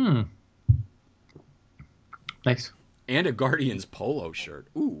 Nice. And a Guardians polo shirt.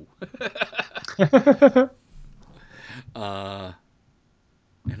 Ooh.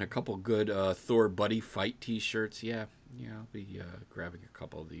 And a couple good Thor Buddy Fight t-shirts. Yeah, I'll be grabbing a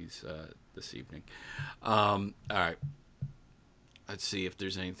couple of these this evening. All right. Let's see if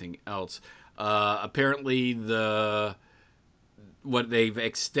there's anything else. Apparently, they've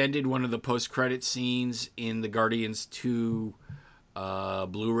extended one of the post-credit scenes in the Guardians 2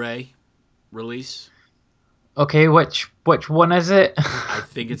 Blu-ray release. Okay, which one is it? I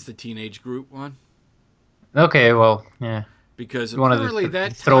think it's the Teenage Groot one. Okay, well, yeah. Because one apparently of the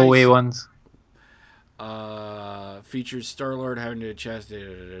that throwaway ones. Features Star-Lord having to chest.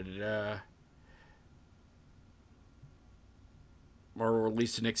 Marvel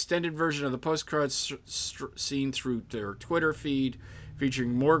released an extended version of the post-credits scene through their Twitter feed,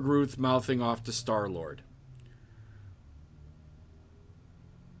 featuring more Groot mouthing off to Star-Lord.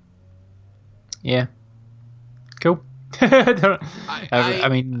 Yeah. Cool. I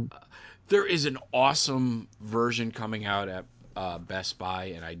mean, there is an awesome version coming out at Best Buy,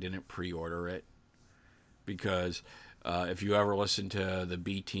 and I didn't pre-order it because If you ever listen to the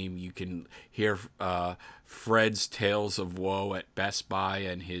B Team, you can hear Fred's tales of woe at Best Buy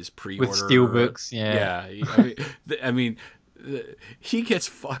and his pre-order With steelbooks, yeah. I mean, he gets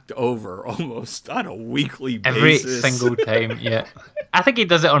fucked over almost on a weekly Every basis. single time, yeah. I think he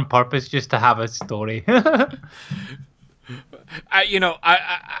does it on purpose just to have a story.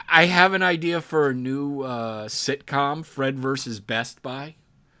 I have an idea for a new sitcom, Fred versus Best Buy.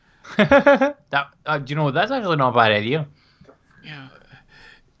 Do you know, that's actually not a bad idea. Yeah.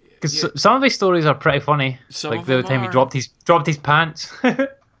 Because some of these stories are pretty funny. Some like of the them time he are. dropped his pants.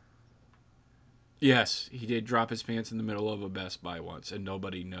 Yes, he did drop his pants in the middle of a Best Buy once, and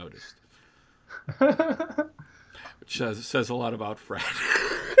nobody noticed. Which says a lot about Fred.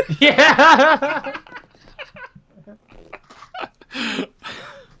 Yeah.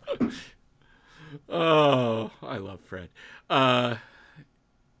 Oh, I love Fred.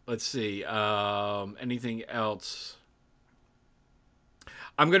 Let's see. Anything else?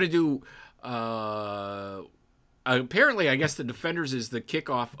 I'm gonna do. Apparently, I guess the Defenders is the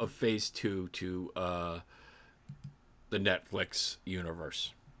kickoff of Phase 2 to the Netflix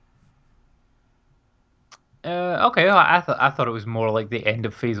universe. Okay, I thought it was more like the end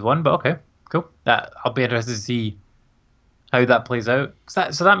of Phase 1, but okay, cool. I'll be interested to see how that plays out.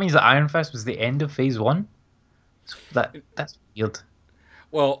 So that means that Iron Fist was the end of Phase 1? That's weird.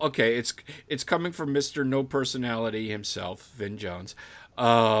 Well, okay, it's coming from Mr. No Personality himself, Vin Jones.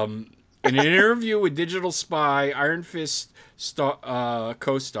 In an interview with Digital Spy, Iron Fist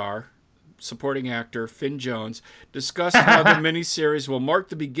co-star, supporting actor Finn Jones, discussed how the miniseries will mark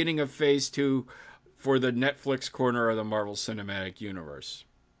the beginning of Phase 2 for the Netflix corner of the Marvel Cinematic Universe.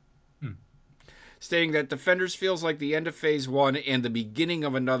 Stating that Defenders feels like the end of Phase 1 and the beginning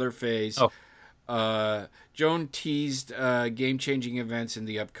of another phase. Joan teased game-changing events in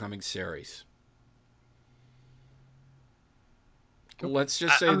the upcoming series. Let's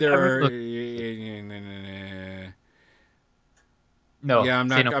just say there are. No. Yeah,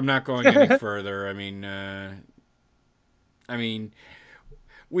 I'm not going any further. I mean,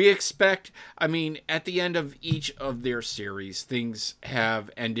 we expect. I mean, at the end of each of their series, things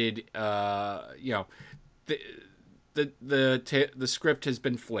have ended. The script has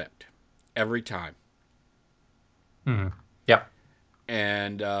been flipped every time. Mm-hmm. Yep.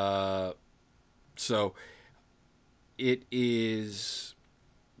 And so it is,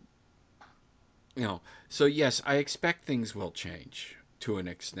 so yes, I expect things will change to an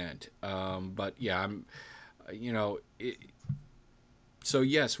extent. But yeah, so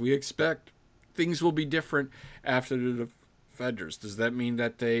yes, we expect things will be different after the Defenders. Does that mean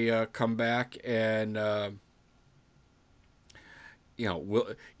that they come back and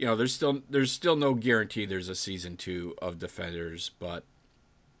there's still no guarantee there's a season 2 of Defenders, but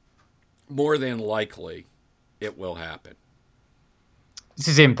more than likely it will happen. It's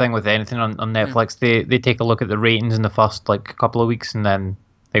the same thing with anything on Netflix. Yeah. They take a look at the ratings in the first couple of weeks and then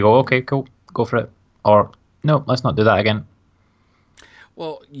they go, okay, cool, go for it. Or no, let's not do that again.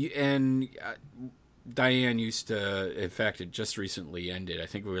 Well, and Diane used to, in fact, it just recently ended. I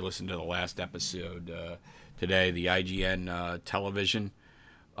think we listened to the last episode today, the IGN television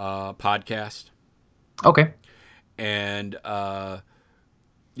podcast. Okay. And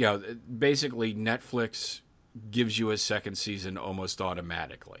basically Netflix gives you a second season almost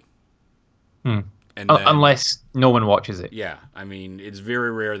automatically. And then, unless no one watches it. Yeah, I mean, it's very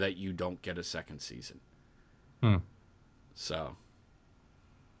rare that you don't get a second season. So,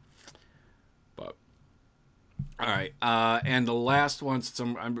 but all right, and the last one.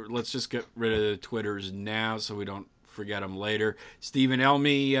 Let's just get rid of the Twitters now, so we don't forget them later. Stephen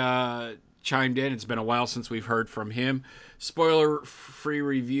Elmy chimed in. It's been a while since we've heard from him. Spoiler-free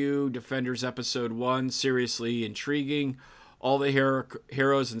review, Defenders Episode 1, seriously intriguing. All the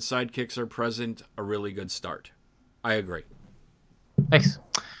heroes and sidekicks are present. A really good start. I agree. Nice.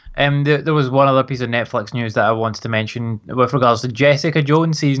 There was one other piece of Netflix news that I wanted to mention with regards to Jessica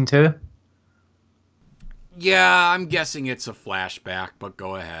Jones Season 2. Yeah, I'm guessing it's a flashback, but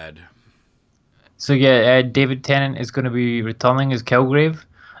go ahead. So yeah, David Tennant is going to be returning as Kilgrave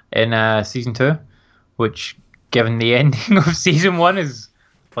in Season 2, which, given the ending of Season 1, is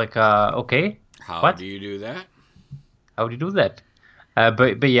okay. How do you do that? How do you do that?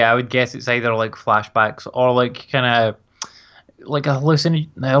 But yeah, I would guess it's either flashbacks or kind of a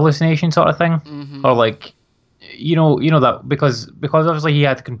hallucination sort of thing, or that because obviously he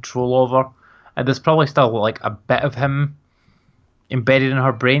had control over, and there's probably still a bit of him embedded in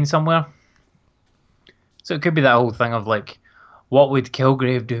her brain somewhere. So it could be that whole thing of what would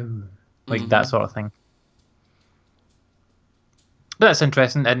Kilgrave do, that sort of thing. But that's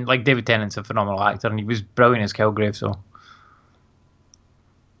interesting, and like David Tennant's a phenomenal actor, and he was brilliant as Kilgrave. So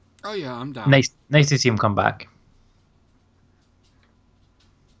Oh yeah, I'm down. nice to see him come back.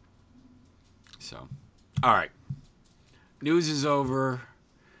 So, all right. News is over.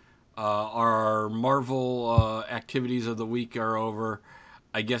 Our Marvel activities of the week are over.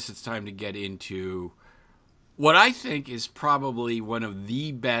 I guess it's time to get into what I think is probably one of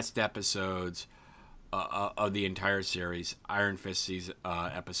the best episodes of the entire series, Iron Fist season,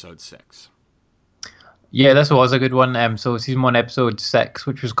 episode 6. Yeah, this was a good one. So season 1, episode 6,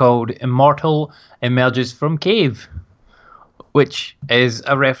 which was called "Immortal Emerges from Cave," which is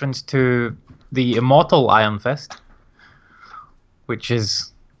a reference to the immortal Iron Fist, which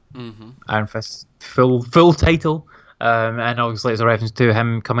is Iron Fist's full title, and obviously it's a reference to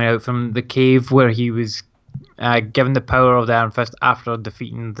him coming out from the cave where he was given the power of the Iron Fist after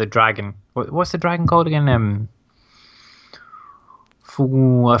defeating the dragon. What's the dragon called again? I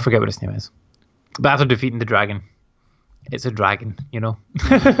forget what his name is. But after defeating the dragon, it's a dragon, you know.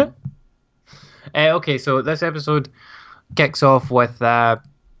 Okay, so this episode kicks off with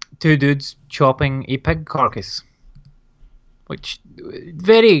 2 dudes chopping a pig carcass, which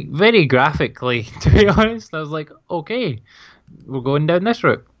very, very graphically, to be honest, I was like, okay, we're going down this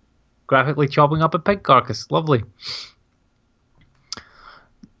route. Graphically chopping up a pig carcass, lovely.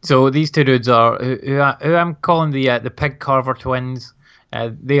 So these 2 dudes are who I'm calling the Pig Carver twins.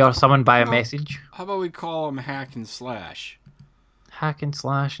 They are summoned by a message. How about we call them Hack and Slash? Hack and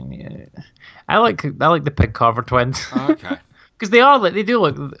Slash, and yeah. I like the Pig Carver twins. Okay. Because they do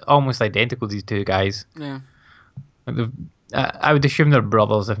look almost identical. These 2 guys. Yeah. I would assume they're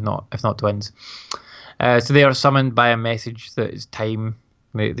brothers, if not twins. So they are summoned by a message that it's time.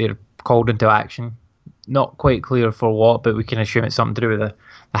 They're called into action. Not quite clear for what, but we can assume it's something to do with the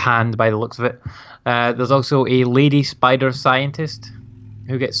hand by the looks of it. There's also a lady spider scientist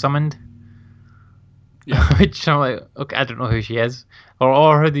who gets summoned. Yeah. Which I'm like, okay, I don't know who she is,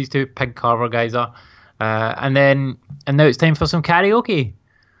 or who these 2 Pig Carver guys are. And now it's time for some karaoke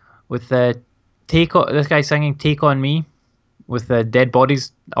with this guy singing "Take on Me" with the dead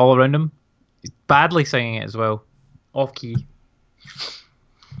bodies all around him. He's badly singing it as well, off key.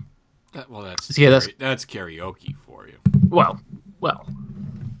 That's karaoke for you. Well,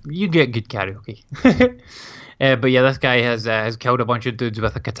 you get good karaoke. But yeah, this guy has killed a bunch of dudes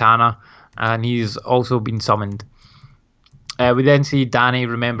with a katana, and he's also been summoned. We then see Danny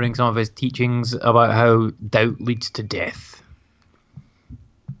remembering some of his teachings about how doubt leads to death.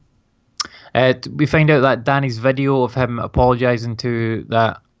 We find out that Danny's video of him apologizing to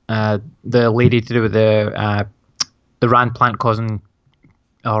the lady to do with the Rand plant causing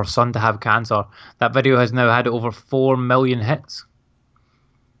her son to have cancer, that video has now had over 4 million hits.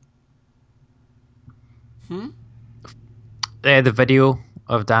 The video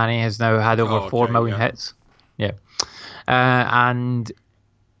of Danny has now had over 4 million hits. Yeah. And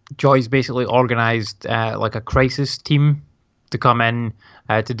Joy's basically organised like a crisis team to come in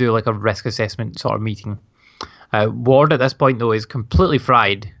to do like a risk assessment sort of meeting. Ward at this point though is completely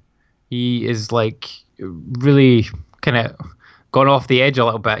fried. He is like really kind of gone off the edge a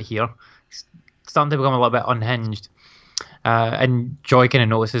little bit here. He's starting to become a little bit unhinged. And Joy kind of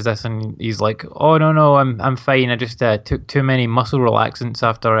notices this, and he's like, "Oh no, I'm fine. I just took too many muscle relaxants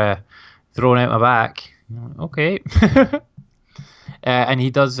after throwing out my back." Okay. And he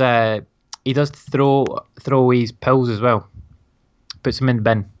does throw away his pills as well. Puts them in the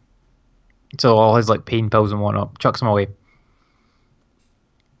bin. So all his like pain pills and whatnot, chucks them away.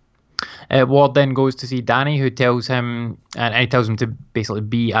 Ward then goes to see Danny, who tells him, and he tells him to basically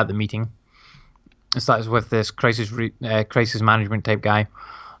be at the meeting. It starts with this crisis management type guy,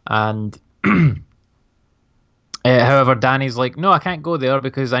 and however, Danny's like, "No, I can't go there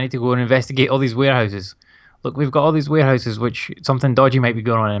because I need to go and investigate all these warehouses. Look, we've got all these warehouses which something dodgy might be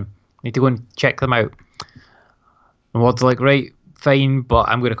going on in. I need to go and check them out." And Ward's like, "Right, fine, but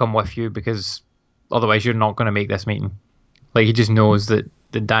I'm going to come with you because otherwise you're not going to make this meeting." Like, he just knows that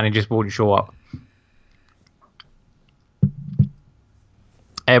Danny just won't show up.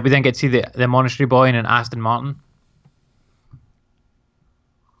 We then get to see the monastery boy in an Aston Martin.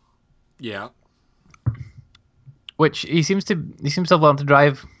 Yeah. Which he seems to have learned to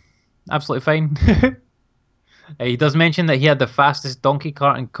drive absolutely fine. He does mention that he had the fastest donkey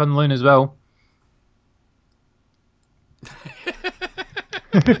cart in Kunlun as well.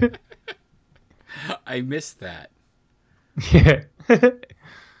 I missed that. Yeah.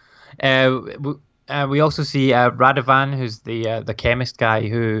 We also see Radovan, who's the chemist guy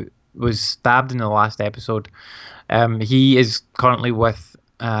who was stabbed in the last episode. He is currently with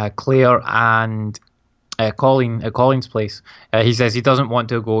Claire and Colleen at Colleen's place. He says he doesn't want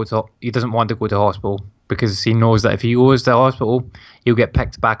to go to hospital because he knows that if he goes to hospital, he'll get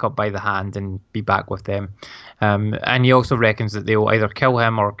picked back up by the Hand and be back with them. And he also reckons that they'll either kill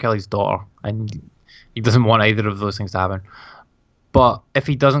him or kill his daughter, and he doesn't want either of those things to happen. But if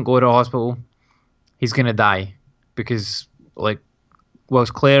he doesn't go to hospital, he's gonna die because, like,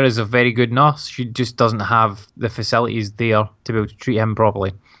 whilst Claire is a very good nurse, she just doesn't have the facilities there to be able to treat him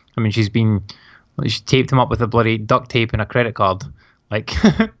properly. I mean, she taped him up with a bloody duct tape and a credit card. Like,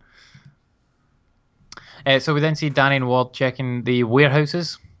 so we then see Danny and Ward checking the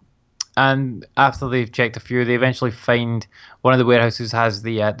warehouses. And after they've checked a few, they eventually find one of the warehouses has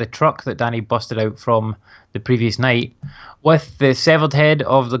the truck that Danny busted out from the previous night with the severed head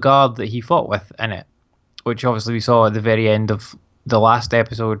of the guard that he fought with in it, which obviously we saw at the very end of the last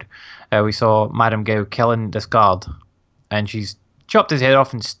episode. We saw Madame Gao killing this guard, and she's chopped his head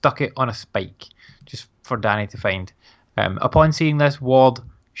off and stuck it on a spike just for Danny to find. Upon seeing this, Ward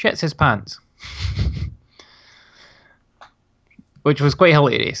shits his pants. Which was quite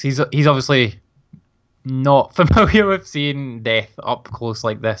hilarious. He's obviously not familiar with seeing death up close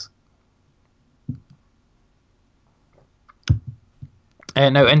like this.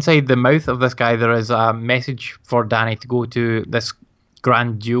 Now, inside the mouth of this guy, there is a message for Danny to go to this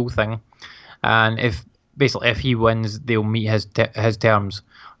grand duel thing, and if he wins, they'll meet his terms.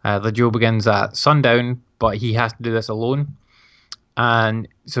 The duel begins at sundown, but he has to do this alone, and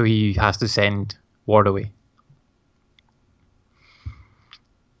so he has to send Ward away.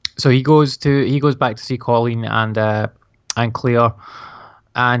 So he goes back to see Colleen and Claire,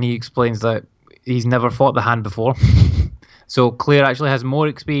 and he explains that he's never fought the Hand before. So Claire actually has more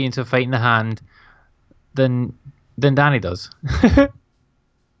experience of fighting the Hand than Danny does.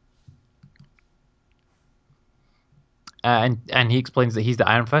 and he explains that he's the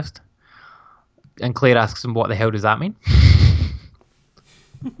Iron Fist. And Claire asks him, what the hell does that mean?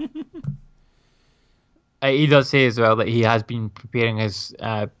 He does say as well that he has been preparing his,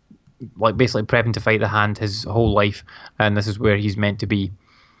 basically prepping to fight the Hand his whole life, and this is where he's meant to be.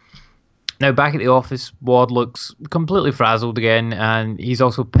 Now, back at the office, Ward looks completely frazzled again, and he's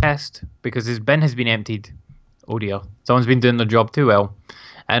also pissed because his bin has been emptied. Oh dear, someone's been doing their job too well,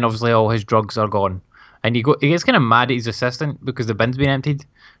 and obviously all his drugs are gone. And he gets kind of mad at his assistant because the bin's been emptied.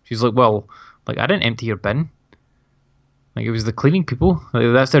 She's like, well, like, I didn't empty your bin. Like, it was the cleaning people.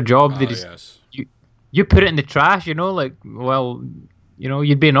 Like, that's their job. They just, yes. You put it in the trash, like, well,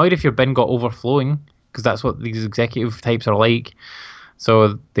 you'd be annoyed if your bin got overflowing because that's what these executive types are like.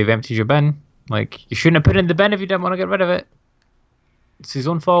 So they've emptied your bin. Like, you shouldn't have put it in the bin if you didn't want to get rid of it. It's his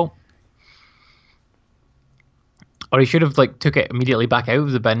own fault. Or he should have, like, took it immediately back out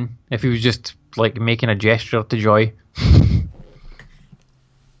of the bin if he was just, like, making a gesture to Joy.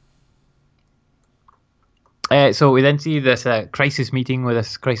 So we then see this crisis meeting with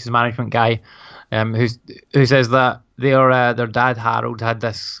this crisis management guy, who says that their dad Harold had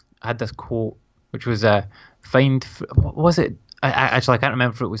this quote, which was find. What was it? I can't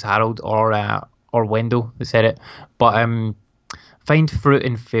remember if it was Harold or Wendell that said it, but find fruit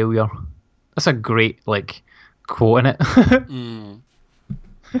in failure. That's a great quote in it.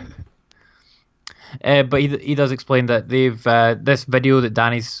 But he does explain that they've this video that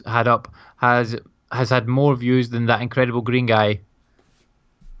Danny's had up has had more views than that Incredible Green guy.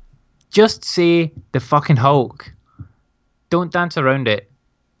 Just say the fucking Hulk. Don't dance around it.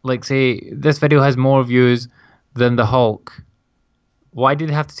 Like, say this video has more views than the Hulk. Why did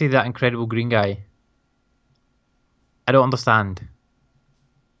they have to say that Incredible Green guy? I don't understand.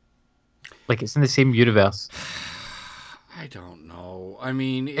 Like, it's in the same universe. I don't know. I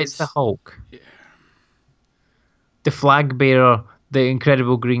mean, it's the Hulk. Yeah. The flag bearer, the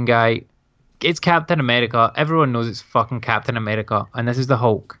Incredible Green guy. It's Captain America. Everyone knows it's fucking Captain America. And this is the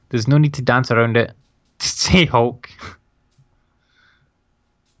Hulk. There's no need to dance around it. Just say Hulk.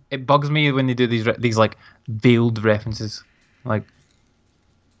 It bugs me when they do these like veiled references. Like,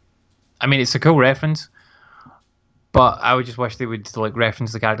 I mean, it's a cool reference, but I would just wish they would like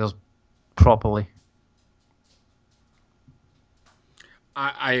reference the characters properly.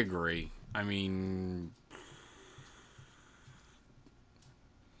 I agree. I mean,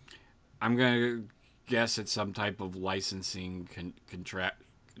 I'm gonna guess it's some type of licensing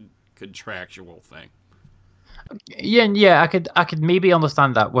contractual thing. Yeah, I could maybe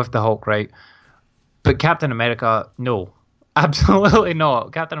understand that with the Hulk, right? But Captain America, no, absolutely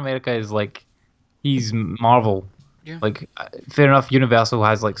not. Captain America is like, he's Marvel. Yeah. Like, fair enough. Universal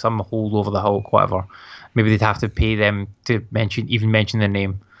has like some hold over the Hulk, whatever. Maybe they'd have to pay them to mention their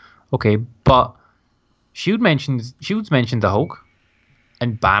name. Okay, but Shields mentioned the Hulk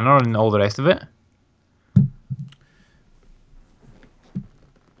and Banner and all the rest of it.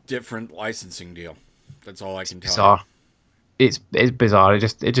 different licensing deal. That's all I can tell Bizarre. It's bizarre. It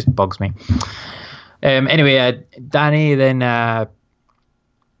just bugs me. Anyway, Danny then. Yeah.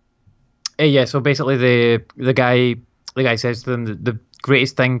 So basically, the guy says to them that the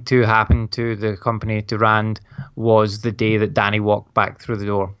greatest thing to happen to the company, to Rand, was the day that Danny walked back through the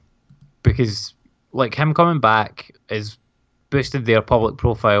door, because like him coming back is boosted their public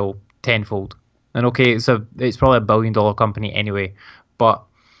profile tenfold. And okay, it's probably $1 billion company anyway, but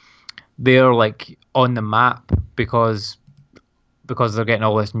they're like on the map because they're getting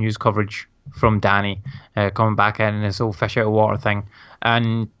all this news coverage from Danny coming back in and this whole fish out of water thing.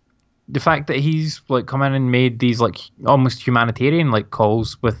 And the fact that he's like come in and made these like almost humanitarian like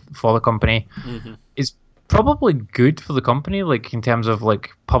calls for the company is probably good for the company, like in terms of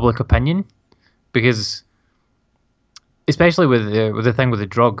like public opinion, because especially with the thing with the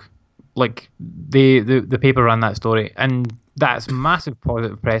drug, like the paper ran that story, and that's massive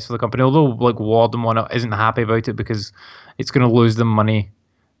positive press for the company. Although like Warden one isn't happy about it because it's going to lose them money.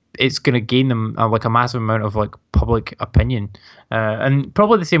 It's going to gain them like a massive amount of like public opinion, and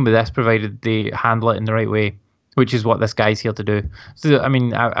probably the same with this, provided they handle it in the right way, which is what this guy's here to do. So I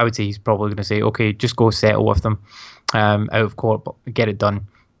mean, I would say he's probably going to say, okay, just go settle with them out of court, but get it done.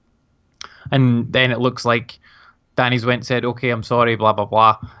 And then it looks like Danny's went and said, okay, I'm sorry, blah blah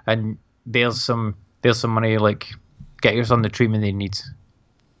blah, and there's some money, like get your son the treatment he needs,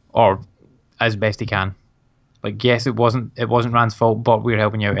 or as best he can. Like, yes, it wasn't Rand's fault, but we're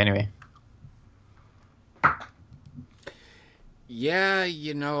helping you out anyway. Yeah,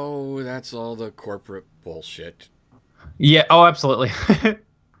 that's all the corporate bullshit. Yeah, oh, absolutely.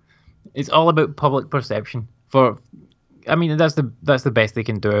 It's all about public perception. I mean, that's the best they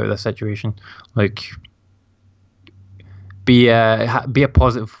can do out of this situation. Like, be a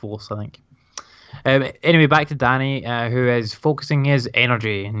positive force, I think. Anyway, back to Danny, who is focusing his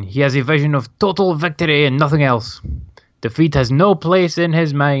energy, and he has a vision of total victory and nothing else. Defeat has no place in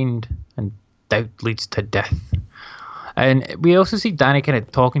his mind, and doubt leads to death. And we also see Danny kind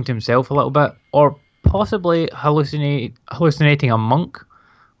of talking to himself a little bit, or possibly hallucinating a monk,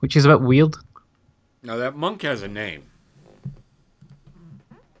 which is a bit weird. Now, that monk has a name.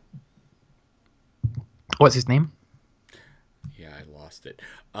 What's his name? Yeah, I lost it.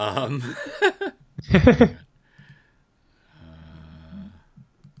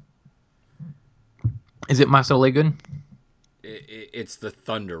 Is it Master Lagoon? It's the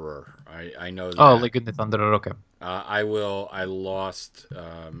Thunderer. I know that. Oh, Lagoon the Thunderer, okay. I lost,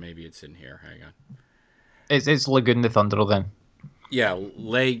 maybe it's in here. Hang on. It's Lagoon the Thunderer then. Yeah,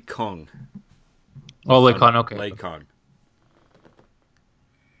 Lei Kung. Oh, Lei Kung, okay. Lei Kung.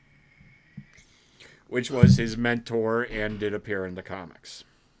 Which was his mentor and did appear in the comics.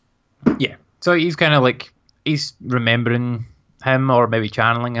 Yeah. So he's kind of like, he's remembering him or maybe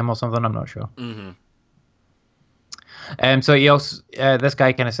channeling him or something, I'm not sure. Mm-hmm. So he also, this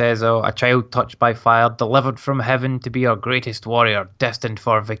guy kind of says, "Oh, a child touched by fire, delivered from heaven to be our greatest warrior, destined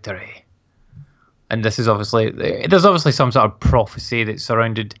for victory." And this is there's obviously some sort of prophecy that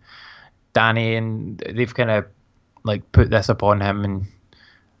surrounded Danny, and they've kind of like put this upon him, and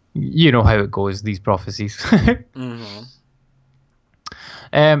you know how it goes, these prophecies. Mm-hmm.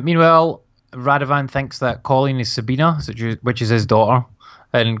 Meanwhile, Radovan thinks that Colleen is Sabina, which is his daughter,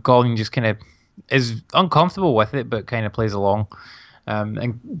 and Colleen just kind of is uncomfortable with it, but kind of plays along.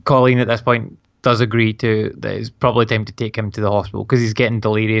 And Colleen at this point does agree that it's probably time to take him to the hospital because he's getting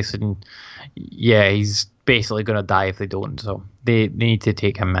delirious, and yeah, he's basically going to die if they don't. So they need to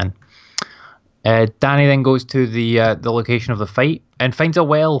take him in. Danny then goes to the location of the fight and finds a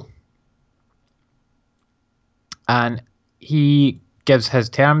well, and he gives his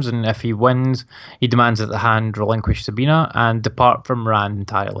terms, and if he wins, he demands that the Hand relinquish Sabina and depart from Rand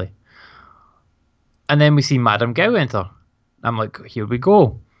entirely. And then we see Madame Gao enter. I'm like, here we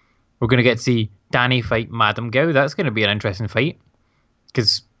go. We're going to get to see Danny fight Madame Gao. That's going to be an interesting fight.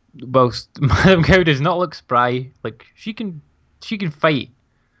 Because whilst Madame Gao does not look spry, like she can fight.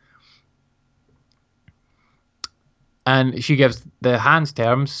 And she gives the Hand's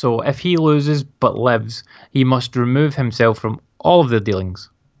terms, so if he loses but lives, he must remove himself from all of the dealings.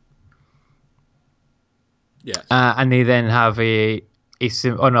 Yes. And they then have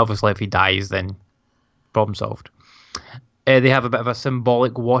and obviously if he dies, then problem solved. They have a bit of a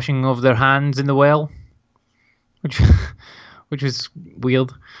symbolic washing of their hands in the well, which was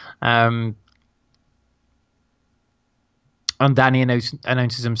weird. And Danny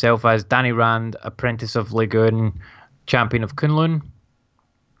announces himself as Danny Rand, apprentice of Lagoon, champion of Kunlun.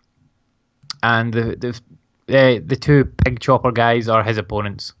 And the two pig chopper guys are his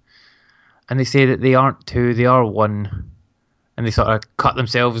opponents. And they say that they aren't two, they are one. and they sort of cut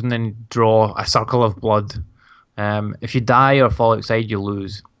themselves and then draw a circle of blood. If you die or fall outside, you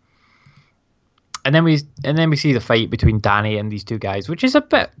lose. And then we see the fight between Danny and these two guys, which is a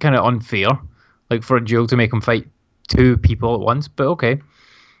bit kind of unfair, like for a duel to make him fight two people at once. But okay.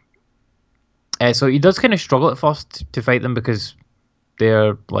 So he does kind of struggle at first to fight them because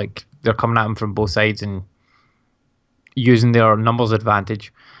they're coming at him from both sides and using their numbers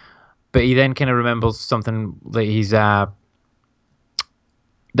advantage. But he then kind of remembers something that his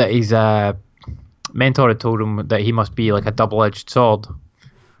mentor had told him, that he must be like a double-edged sword.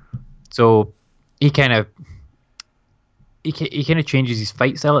 So he kind of changes his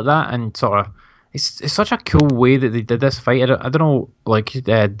fight style like that, and sort of it's such a cool way that they did this fight. I don't know, like,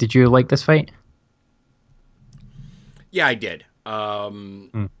 did you like this fight? Yeah, I did.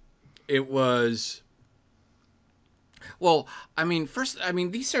 It was, well, I mean,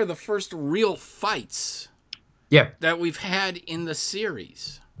 these are the first real fights that we've had in the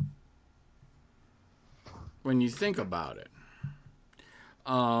series, when you think about it.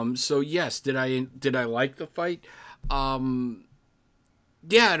 So yes, did I like the fight? Yeah,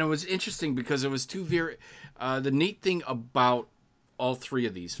 and it was interesting because it was two very, the neat thing about all three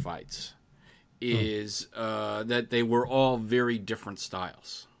of these fights is that they were all very different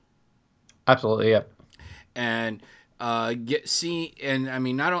styles. Absolutely, yeah. And this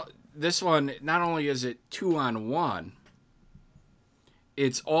one, not only is it 2-on-1,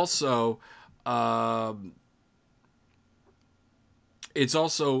 it's also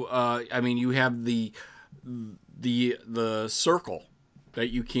you have the circle that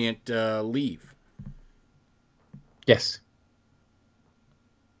you can't leave. Yes.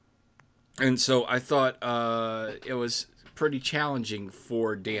 And so I thought it was pretty challenging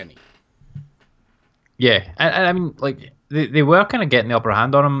for Danny. Yeah, I mean, like, they were kind of getting the upper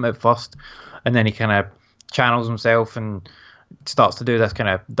hand on him at first, and then he kind of channels himself and starts to do this kind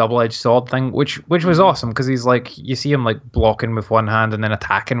of double-edged sword thing, which was awesome, because he's like, you see him like blocking with one hand and then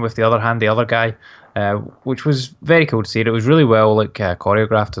attacking with the other hand the other guy, which was very cool to see. It was really well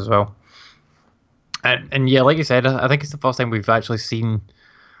choreographed as well. And yeah, like you said, I think it's the first time we've actually seen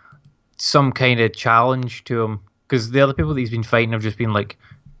some kind of challenge to him, because the other people that he's been fighting have just been like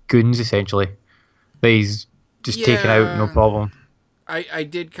goons essentially that he's just taken out, no problem. I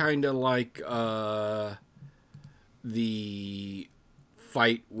did kind of like the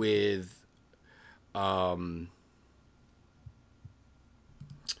fight with whatchamacallit,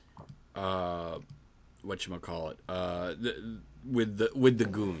 with the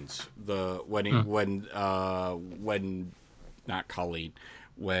goons, when not Colleen,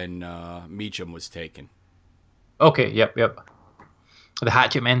 when Meacham was taken. Okay, yep. The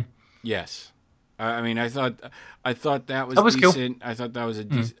Hatchet Men. Yes. I mean, I thought that was decent. Cool. I thought that was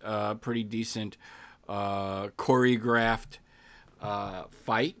a pretty decent choreographed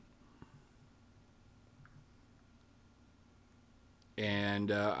fight,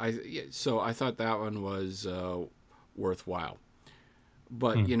 and so I thought that one was worthwhile.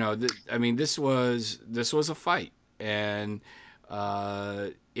 But this was a fight, and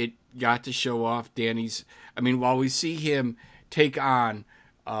it got to show off Danny's. I mean, while we see him take on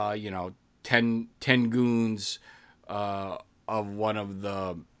 10 goons of one of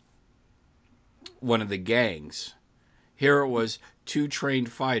the gangs, here it was two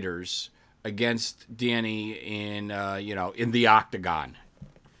trained fighters against Danny in the octagon.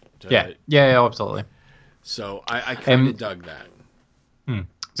 Yeah, absolutely. So I kind of dug that.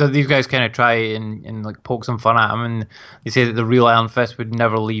 So these guys kind of try and like poke some fun at him, and they say that the real Iron Fist would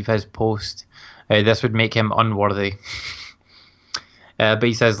never leave his post. This would make him unworthy. But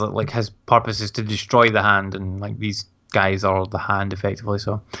he says that like his purpose is to destroy the Hand, and like these guys are the Hand effectively.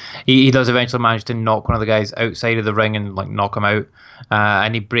 So he does eventually manage to knock one of the guys outside of the ring and like knock him out,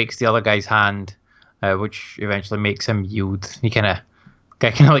 and he breaks the other guy's hand, which eventually makes him yield. He kind of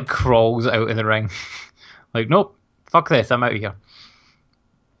like crawls out of the ring, like, nope, fuck this, I'm out of here.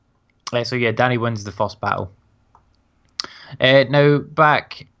 So yeah, Danny wins the first battle. Now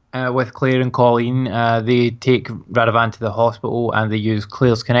back with Claire and Colleen, they take Radovan to the hospital, and they use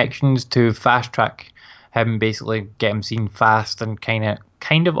Claire's connections to fast track him, basically get him seen fast and kind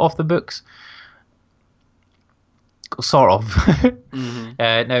of off the books, sort of.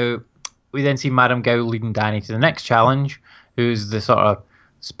 Mm-hmm. Now we then see Madame Gao leading Danny to the next challenge, who's the sort of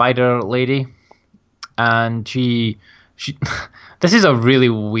spider lady, and she this is a really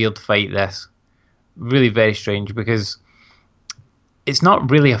weird fight. This really very strange, because it's not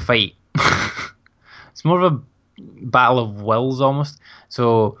really a fight. It's more of a battle of wills almost.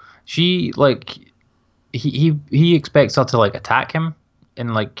 So she he expects her to like attack him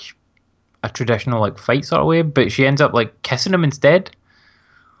in like a traditional like fight sort of way, but she ends up like kissing him instead.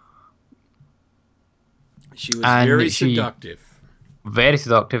 She was And very she- seductive. Very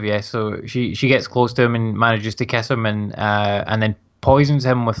seductive, yeah. So she gets close to him and manages to kiss him, and then poisons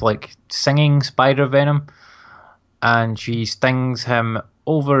him with like singing spider venom, and she stings him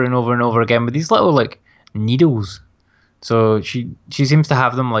over and over and over again with these little like needles. So she seems to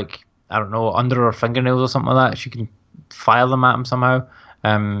have them like, I don't know, under her fingernails or something like that. She can fire them at him somehow.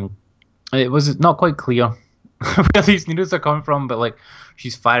 It was not quite clear where these needles are coming from, but like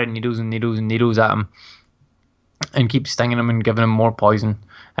she's firing needles and needles and needles at him, and keeps stinging him and giving him more poison.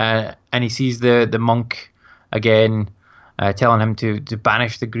 And he sees the monk again, telling him to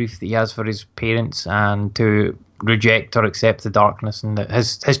banish the grief that he has for his parents and to reject or accept the darkness, and that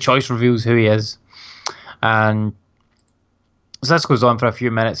his choice reveals who he is. And so this goes on for a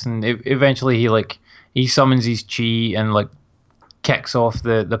few minutes, and eventually he summons his chi and like kicks off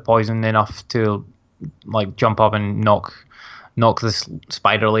the poison enough to like jump up and knock this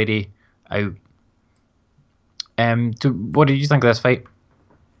spider lady out. What did you think of this fight?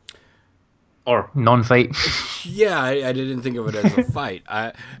 Or non-fight? Yeah, I didn't think of it as a fight.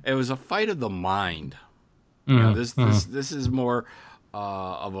 It was a fight of the mind. You know, this is more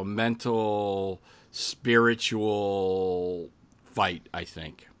of a mental, spiritual fight, I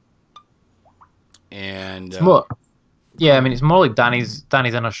think. And yeah, I mean, it's more like Danny's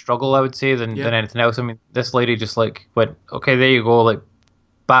in a struggle, I would say, than anything else. I mean, this lady just like went, okay, there you go, like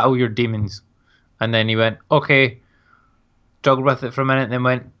battle your demons, and then he went, okay, struggled with it for a minute, and then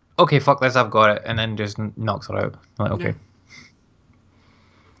went, okay, fuck this, I've got it, and then just knocks her out. Like, okay. Yeah.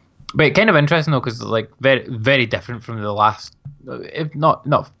 But kind of interesting though, because like very very different from the last, if not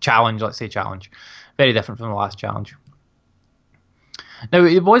challenge, let's say challenge, very different from the last challenge. Now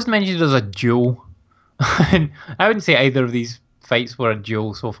it was mentioned as a duel, and I wouldn't say either of these fights were a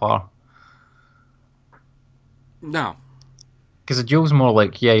duel so far. No, because a duel's more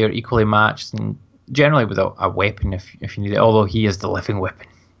like, yeah, you're equally matched, and generally with a weapon if you need it. Although he is the living weapon.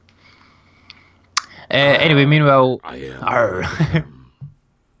 Anyway, meanwhile, Ward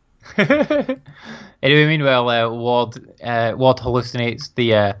hallucinates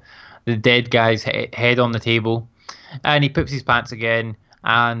the dead guy's head on the table, and he poops his pants again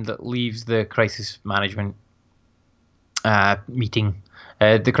and leaves the crisis management meeting.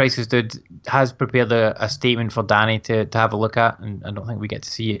 The crisis dude has prepared a statement for Danny to have a look at, and I don't think we get to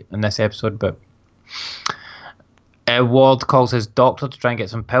see it in this episode, but Ward calls his doctor to try and get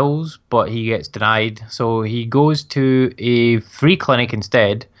some pills, but he gets denied, so he goes to a free clinic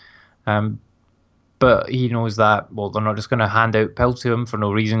instead. But he knows that, well, they're not just going to hand out pills to him for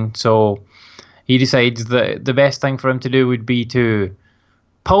no reason, so he decides that the best thing for him to do would be to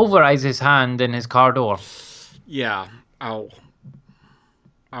pulverize his hand in his car door. Yeah. Ow.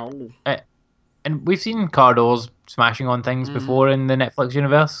 And we've seen car doors smashing on things before in the Netflix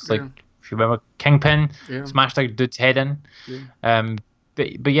universe. Like, if you remember, Kingpin smashed a dude's head in. Yeah.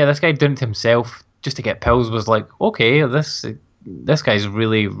 But yeah, this guy did it himself just to get pills. Was like, okay, this guy's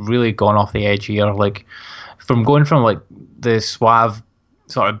really, really gone off the edge here. Like, going from like the suave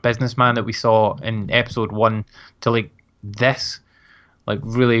sort of businessman that we saw in episode 1 to like this, like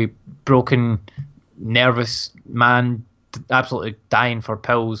really broken, nervous man, absolutely dying for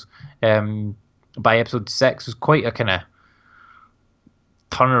pills. By episode 6 was quite a kind of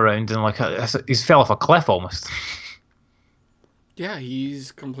turnaround, and like he's fell off a cliff almost. Yeah,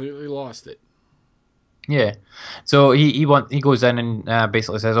 he's completely lost it. Yeah, so he goes in and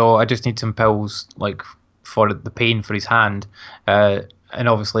basically says, "Oh, I just need some pills, like for the pain for his hand," and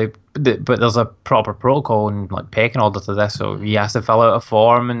obviously, but there's a proper protocol and like pecking order to this, so he has to fill out a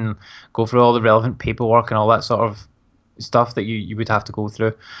form and go through all the relevant paperwork and all that sort of stuff that you would have to go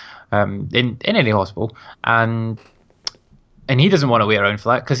through in any hospital, and he doesn't want to wait around for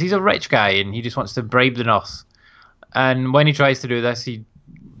that because he's a rich guy and he just wants to bribe the nurse. And when he tries to do this, he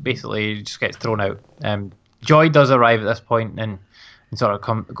basically just gets thrown out. Joy does arrive at this point and sort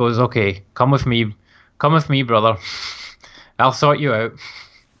of goes, okay, come with me, brother. I'll sort you out.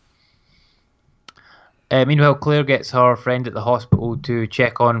 Meanwhile, Claire gets her friend at the hospital to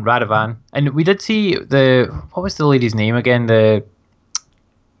check on Radovan, and we did see what was the lady's name again? The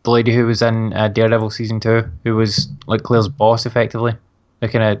lady who was in Daredevil season 2, who was like Claire's boss, effectively, the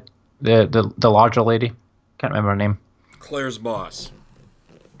kind of the larger lady. Can't remember her name. Claire's boss.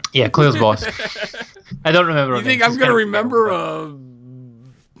 Yeah, Claire's boss. I don't remember her name. You think I'm going to remember a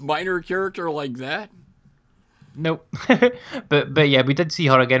minor character like that? Nope. but yeah, we did see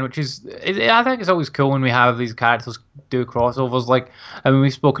her again, which is I think it's always cool when we have these characters do crossovers. Like, I mean,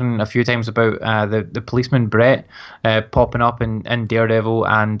 we've spoken a few times about the policeman Brett popping up in Daredevil,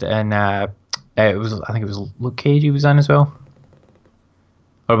 and in it was, I think it was Luke Cage he was in as well,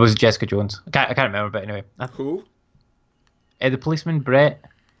 or was it Jessica Jones? I can't remember, but anyway, Who? The policeman Brett.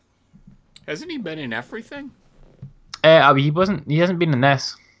 Hasn't he been in everything? I mean, he hasn't been in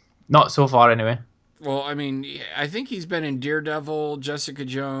this, not so far anyway. Well, I mean, I think he's been in Daredevil, Jessica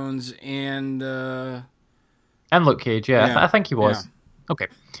Jones, and And Luke Cage, yeah. I think he was. Yeah. Okay,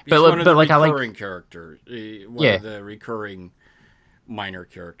 he's but one of the like recurring characters. One Yeah. of the recurring minor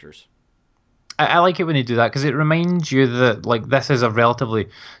characters. I like it when they do that because it reminds you that like this is a relatively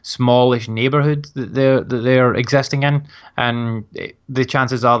smallish neighborhood that they're existing in, and the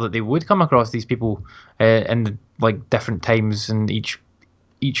chances are that they would come across these people in like different times, and each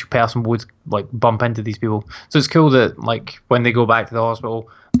person would like bump into these people. So it's cool that like when they go back to the hospital,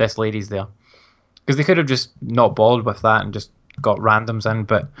 this lady's there, because they could have just not bothered with that and just got randoms in,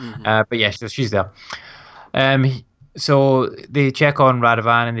 but yeah, she's there. So they check on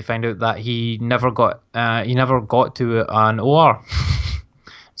Radovan and they find out that he never got to an OR.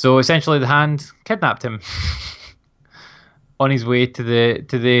 So essentially, the Hand kidnapped him on his way to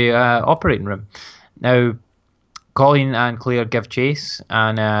the operating room. Now, Colleen and Claire give chase,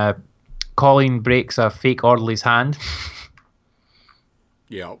 and Colleen breaks a fake orderly's hand.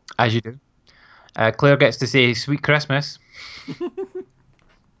 Yeah. As you do. Claire gets to say "Sweet Christmas."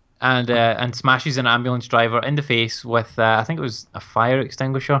 And smashes an ambulance driver in the face with I think it was a fire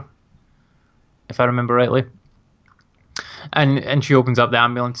extinguisher, if I remember rightly. And she opens up the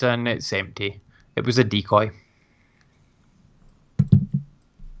ambulance and it's empty. It was a decoy.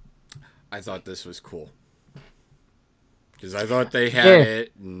 I thought this was cool because I thought they had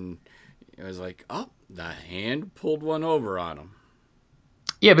it, and it was like, oh, the Hand pulled one over on him.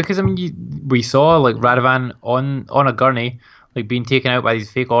 Yeah, because I mean, we saw like Radovan on a gurney, like being taken out by these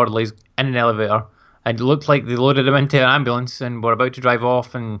fake orderlies in an elevator, and it looked like they loaded him into an ambulance and were about to drive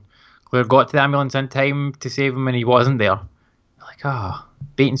off, and Claire got to the ambulance in time to save him, and he wasn't there. Like,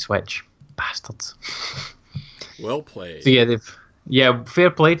 bait and switch, bastards. Well played. So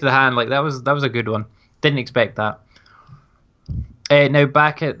fair play to the Hand. Like that was a good one. Didn't expect that. Now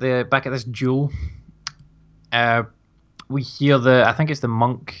back at this duel, we hear I think it's the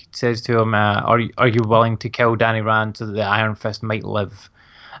monk says to him, are you willing to kill Danny Rand so that the Iron Fist might live?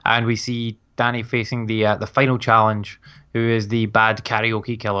 And we see Danny facing the final challenge, who is the bad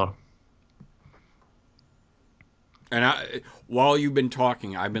karaoke killer. And while you've been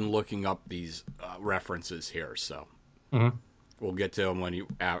talking, I've been looking up these references here, so we'll get to them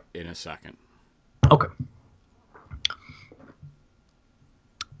out in a second. Okay.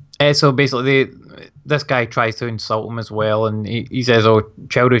 So basically, this guy tries to insult him as well, and he says, "Oh,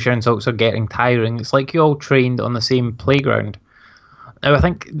 childish insults are getting tiring. It's like you all trained on the same playground." Now, I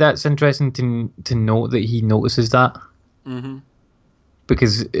think that's interesting to note that he notices that,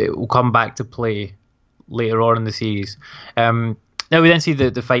 because it will come back to play later on in the series. Now we then see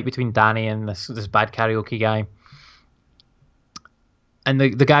the fight between Danny and this bad karaoke guy. And the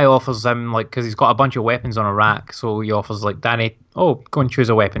guy offers him, like, because he's got a bunch of weapons on a rack, so he offers, like, Danny, oh, go and choose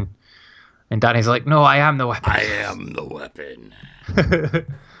a weapon. And Danny's like, no, I am the weapon. I am the weapon. I'm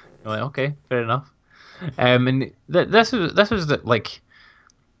like, okay, fair enough. And this was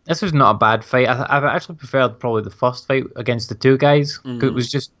not a bad fight. I've actually preferred probably the first fight against the two guys. It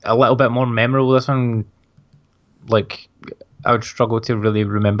was just a little bit more memorable. This one, like, I would struggle to really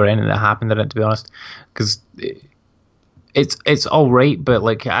remember anything that happened in it, to be honest, because it's all right, but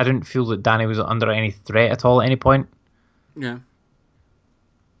like I didn't feel that Danny was under any threat at all at any point. Yeah.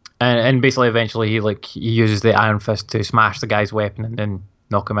 And basically, eventually, he uses the Iron Fist to smash the guy's weapon and then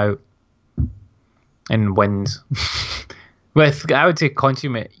knock him out, and wins with, I would say,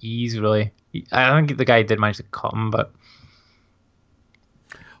 consummate ease. Really, I think the guy did manage to cut him, but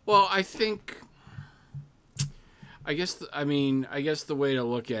well, I guess the way to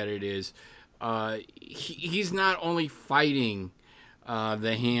look at it is, he's not only fighting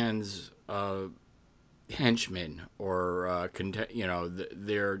the Hand's henchmen or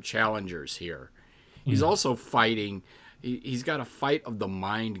their challengers here. He's also fighting. He's got a fight of the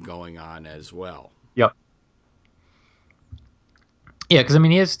mind going on as well. Yep. Yeah, because I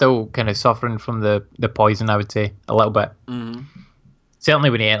mean he is still kind of suffering from the poison. I would say a little bit. Mm-hmm. Certainly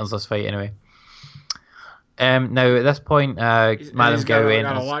when he enters this fight, anyway. Now at this point, Madame Gao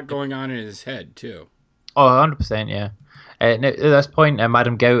got a lot going on in his head too. Oh, 100%, yeah. Now, at this point,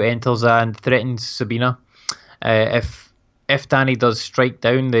 Madame Gao enters and threatens Sabina. If Danny does strike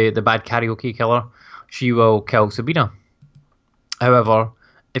down the bad karaoke killer, she will kill Sabina. However,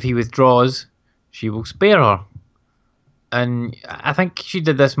 if he withdraws, she will spare her. And I think she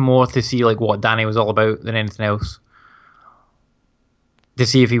did this more to see like what Danny was all about than anything else. To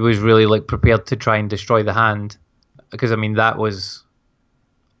see if he was really like prepared to try and destroy the hand, because I mean that's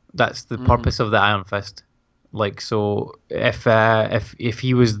the purpose of the Iron Fist. Like, so if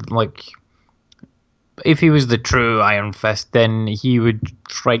he was like, if he was the true Iron Fist, then he would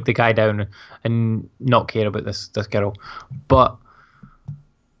strike the guy down and not care about this girl. But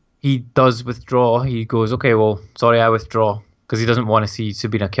he does withdraw. He goes, okay, well, sorry, I withdraw, because he doesn't want to see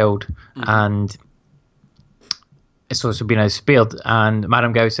Sabina killed. And so Sabina is spared. And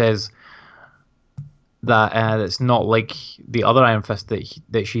Madame Gao says that it's not like the other Iron Fist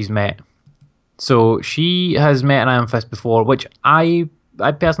that she's met. So she has met an Iron Fist before, which I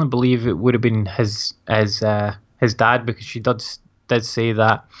personally believe it would have been his dad, because she did say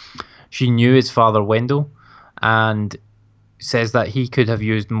that she knew his father Wendell, and says that he could have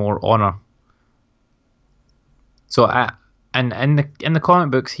used more honor. So and in the comic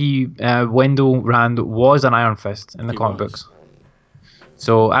books, Wendell Rand was an Iron Fist in the comic books.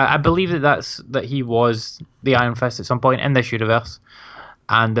 So I believe that he was the Iron Fist at some point in this universe,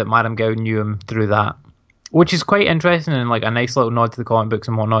 and that Madame Gao knew him through that, which is quite interesting and like a nice little nod to the comic books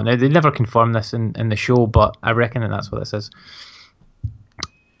and whatnot. Now, they never confirmed this in the show, but I reckon that's what this is.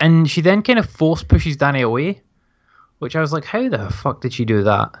 And she then kind of force pushes Danny away, which I was like, how the fuck did she do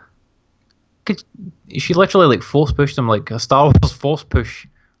that? She literally like force pushed him, like a Star Wars force push,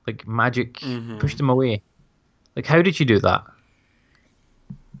 like magic pushed him away. Like, how did she do that?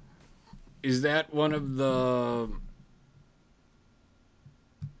 Is that one of the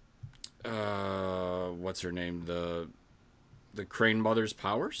what's her name? The Crane Mother's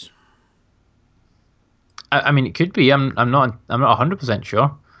powers? I mean, it could be. I'm not 100%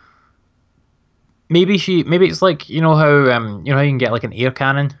 sure. Maybe it's like, you know how you can get like an air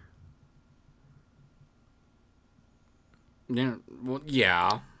cannon. Yeah. Well,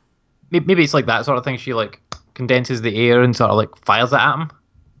 yeah. Maybe it's like that sort of thing. She like condenses the air and sort of like fires it at him.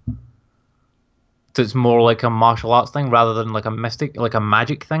 So it's more like a martial arts thing rather than like a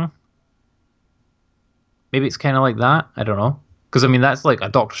magic thing. Maybe it's kind of like that. I don't know. Because I mean, that's like a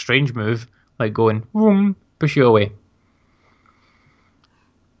Doctor Strange move, like going boom, push you away.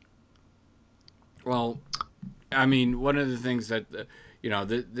 Well, I mean, one of the things that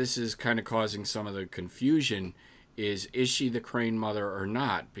this is kind of causing some of the confusion is she the Crane Mother or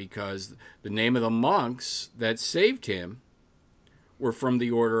not? Because the name of the monks that saved him were from the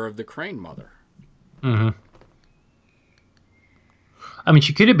Order of the Crane Mother. Mm-hmm. I mean,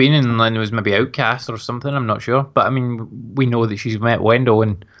 she could have been and then it was maybe outcast or something. I'm not sure, but I mean, we know that she's met Wendell,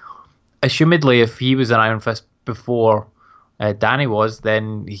 and assumedly, if he was an Iron Fist before Danny was,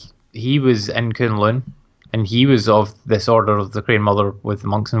 then he was in Kunlun, and he was of this Order of the Crane Mother with the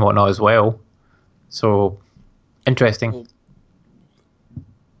monks and whatnot as well. So interesting. Well,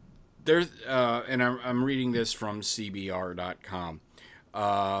 there's and I'm reading this from CBR.com.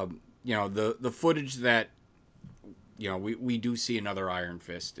 The footage that we do see another Iron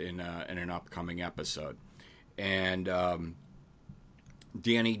Fist in an upcoming episode, and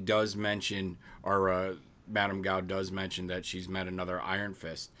Danny does mention, or Madame Gao does mention, that she's met another Iron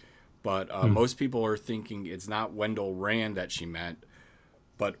Fist, but most people are thinking it's not Wendell Rand that she met,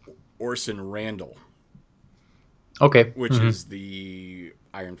 but Orson Randall. Okay. Which is the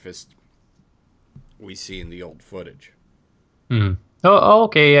Iron Fist we see in the old footage. Mm. Oh,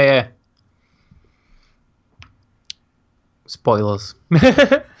 okay, yeah. Spoilers.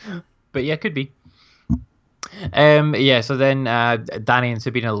 But yeah, could be. So then Danny and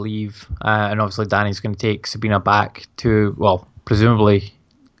Sabina leave, and obviously Danny's going to take Sabina back to, well, presumably,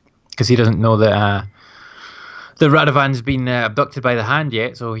 because he doesn't know that Radovan's been abducted by the Hand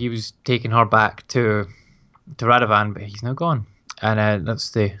yet, so he was taking her back to Radovan, but he's now gone. And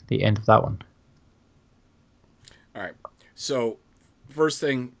that's the end of that one. All right. So, first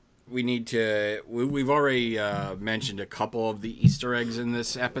thing we need to... We've already mentioned a couple of the Easter eggs in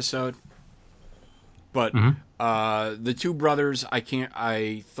this episode. But the two brothers,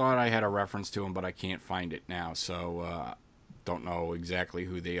 I thought I had a reference to them, but I can't find it now. So, don't know exactly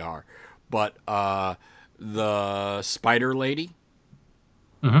who they are. But the Spider Lady...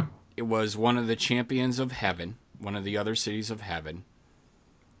 It was one of the champions of heaven, one of the other cities of heaven,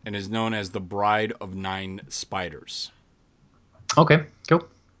 and is known as the Bride of Nine Spiders. Okay, cool.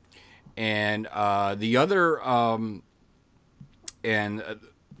 And the other,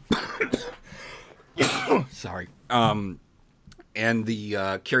 sorry, and the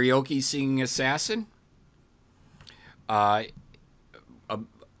karaoke singing assassin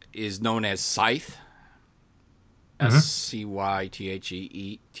is known as Scythe, SCYTHE,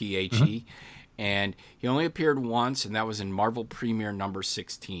 and he only appeared once, and that was in Marvel Premiere number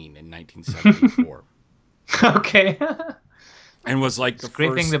 16 in 1974. Okay. And was like the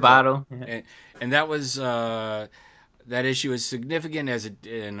Scraping first the battle. and that was that issue is significant as it,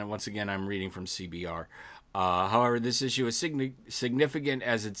 and once again I'm reading from CBR. However, this issue is significant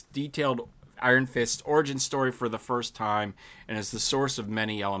as it's detailed Iron Fist's origin story for the first time and is the source of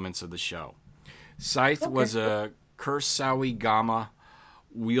many elements of the show. Scythe was a Kursawi Gamma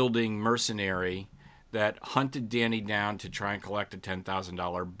wielding mercenary that hunted Danny down to try and collect a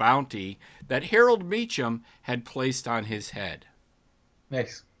 $10,000 bounty that Harold Meacham had placed on his head.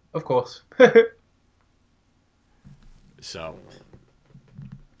 Nice. Of course. So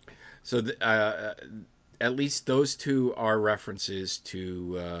at least those two are references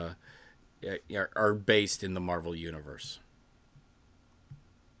to are based in the Marvel universe.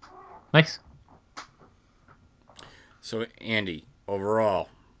 Nice. So Andy, overall,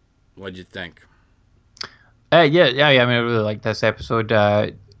 what'd you think? Yeah. I mean, I really liked this episode.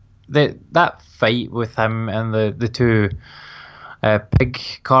 That fight with him and the two pig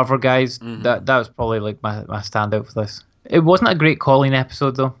carver guys, that was probably like my standout for this. It wasn't a great Colleen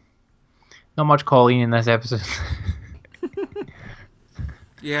episode though. Not much Colleen in this episode.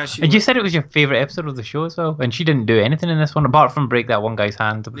 Yeah, and you said it was your favorite episode of the show as well, and she didn't do anything in this one apart from break that one guy's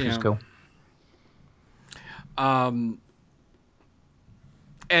hand, which was cool. And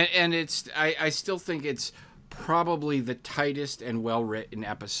it's I still think it's probably the tightest and well-written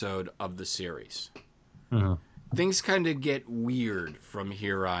episode of the series. Mm-hmm. Things kind of get weird from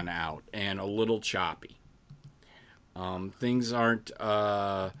here on out and a little choppy. Things aren't,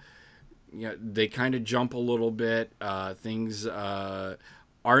 they kind of jump a little bit. Things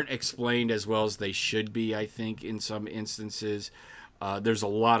aren't explained as well as they should be, I think, in some instances. There's a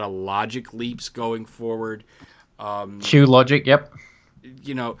lot of logic leaps going forward. Cue logic, yep.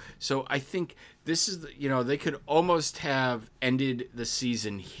 So I think this is, they could almost have ended the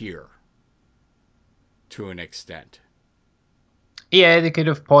season here to an extent. Yeah, they could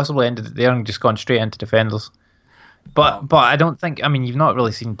have possibly ended it there and just gone straight into Defenders. But I don't think, I mean, you've not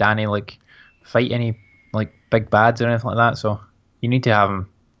really seen Danny, like, fight any, like, big bads or anything like that, so you need to have him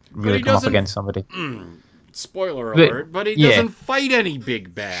really come up against somebody. Spoiler alert, but he doesn't fight any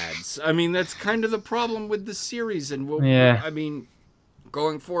big bads. I mean, that's kind of the problem with the series, and I mean,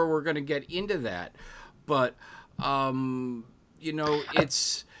 going forward, we're going to get into that. But,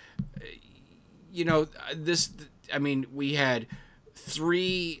 it's, this, I mean, we had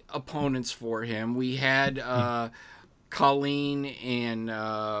 3 opponents for him. We had Colleen and,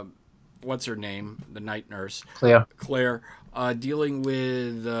 what's her name? The night nurse. Claire, dealing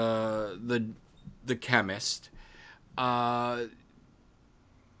with the chemist. And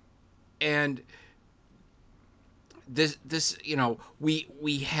this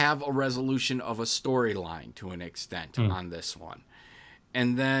we have a resolution of a storyline to an extent on this one.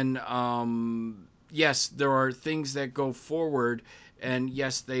 And then yes, there are things that go forward, and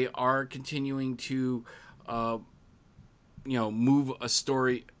yes, they are continuing to move a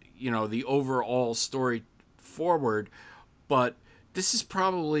story, the overall story forward, but this is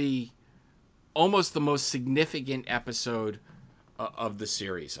probably almost the most significant episode of the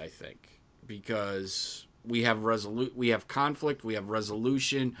series, I think, because we have conflict, we have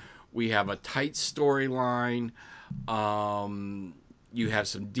resolution, we have a tight storyline, you have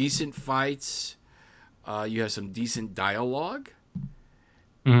some decent fights, you have some decent dialogue,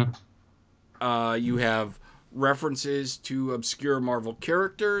 you have references to obscure Marvel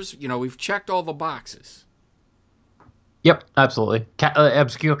characters. We've checked all the boxes. Yep, absolutely.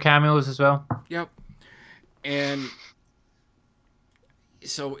 Obscure cameos as well. Yep. And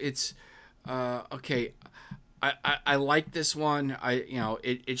so it's okay. I like this one.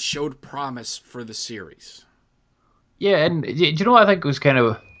 It showed promise for the series. Yeah, and do you know what I think was kind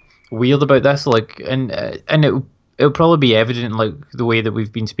of weird about this? Like, and it'll probably be evident, like the way that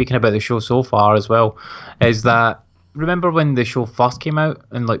we've been speaking about the show so far as well, is that remember when the show first came out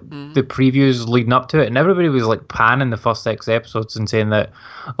and like the previews leading up to it, and everybody was like panning the first 6 episodes and saying that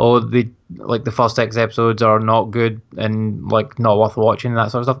the first 6 episodes are not good and like not worth watching and that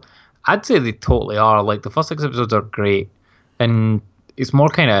sort of stuff. I'd say they totally are. Like the first 6 episodes are great, and it's more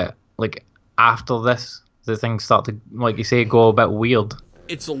kind of like after this the things start to, like you say, go a bit weird.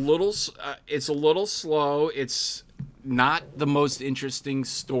 It's a little slow. It's not the most interesting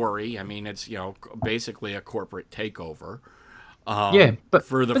story. I mean, it's basically a corporate takeover. But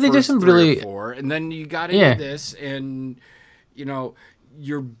for the they first do some 3 really, or 4, and then you got into this, and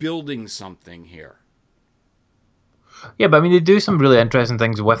you're building something here. Yeah, but I mean, they do some really interesting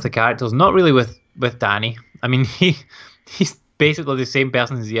things with the characters. Not really with with Danny. I mean, he's basically the same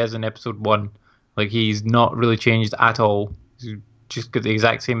person as he is in episode 1. Like, he's not really changed at all. He's just got the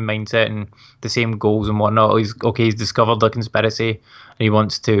exact same mindset and the same goals and whatnot. He's discovered the conspiracy and he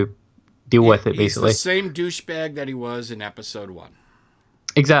wants to deal with it, basically. He's the same douchebag that he was in episode 1.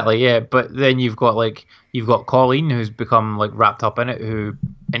 Exactly, yeah. But then you've got Colleen, who's become like wrapped up in it. Who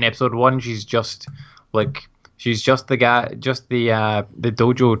in episode 1 she's just the guy, just the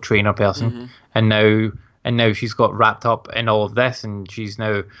dojo trainer person, and now she's got wrapped up in all of this, and she's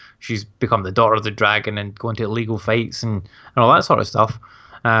become the daughter of the dragon and going to illegal fights and all that sort of stuff,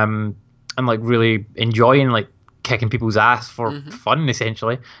 and like really enjoying like kicking people's ass for fun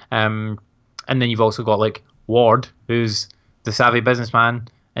essentially, and then you've also got like Ward, who's the savvy businessman,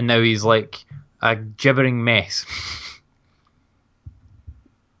 and now he's like a gibbering mess.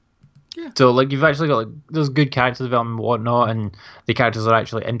 Yeah. So like you've actually got like there's good character development and whatnot, and the characters are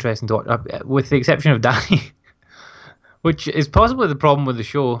actually interesting to watch, with the exception of Danny, which is possibly the problem with the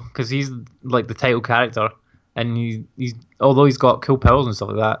show because he's like the title character, and he's although he's got cool powers and stuff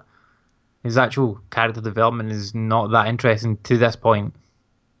like that, his actual character development is not that interesting to this point.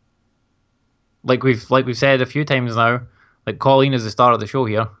 Like we've said a few times now, like Colleen is the star of the show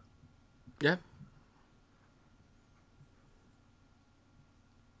here. Yeah.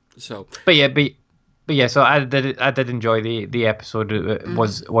 So. But yeah. So I did enjoy the episode. It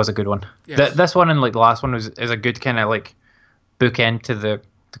was a good one. Yes. This one and like the last one is a good kind of like bookend to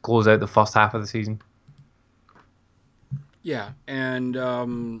close out the first half of the season. Yeah, and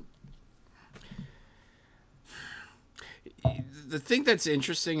the thing that's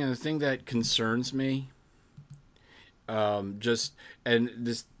interesting and the thing that concerns me, and this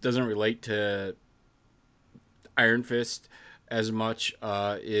doesn't relate to Iron Fist as much,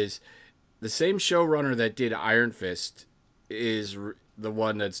 is the same showrunner that did Iron Fist is the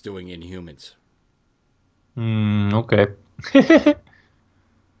one that's doing Inhumans. Okay.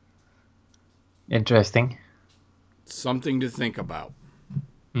 Interesting. Something to think about.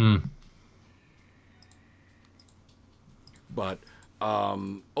 But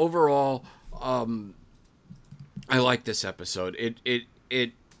overall, I like this episode.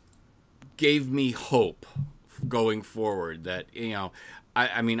 It gave me hope going forward that, you know,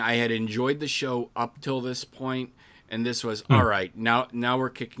 I mean, I had enjoyed the show up till this point, and this was all right. Now we're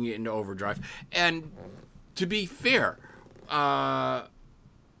kicking it into overdrive. And to be fair,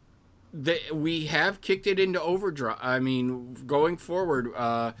 we have kicked it into overdrive. I mean, going forward,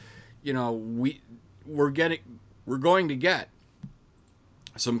 you know, we're going to get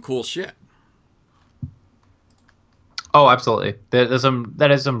some cool shit. Oh, absolutely. There is some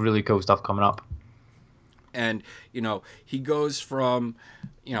really cool stuff coming up. And, you know, he goes from,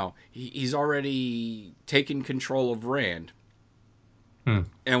 you know, he's already taken control of Rand.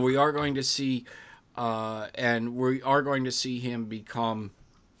 And we are going to see him become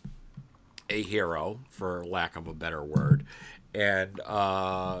a hero, for lack of a better word, and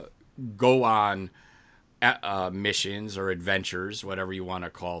go on missions or adventures, whatever you want to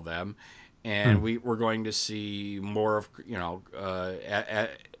call them. And we're going to see more of, you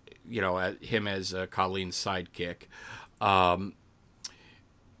know, him as Colleen's sidekick, but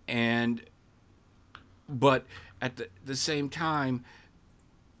at the same time,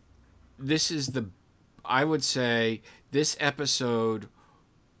 I would say this episode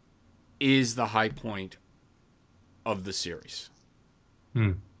is the high point of the series.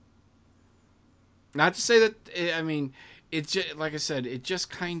 Not to say that, I mean, it's just, like I said, it just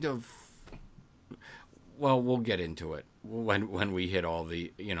kind of, well, we'll get into it when we hit all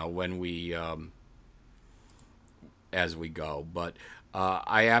the, you know, when we as we go. But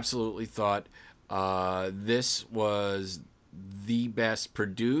I absolutely thought this was the best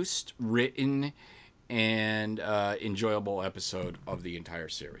produced, written, and enjoyable episode of the entire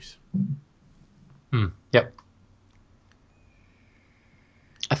series. Yep.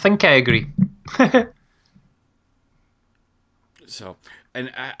 I think I agree. So,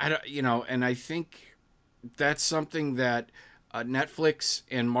 and I don't, you know, and I think that's something that Netflix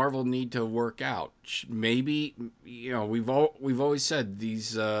and Marvel need to work out. Maybe, you know, we've always said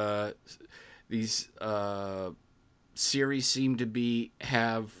these series seem to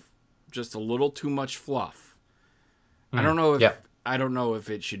have just a little too much fluff. I don't know if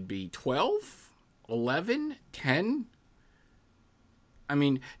it should be 12, 11, 10. I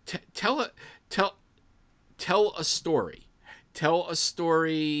mean, tell a story. Tell a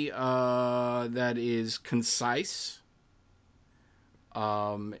story that is concise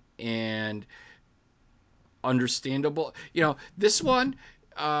and understandable. You know, this one,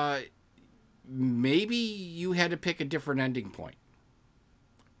 maybe you had to pick a different ending point.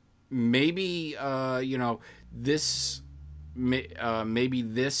 maybe maybe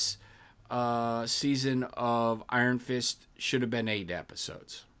this season of Iron Fist should have been 8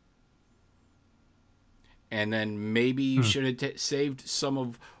 episodes. And then maybe you should have saved some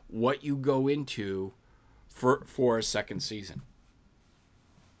of what you go into for a second season.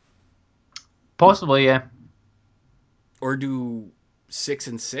 Possibly, yeah. Or do 6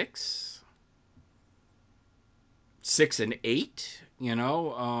 and 6, 6 and 8.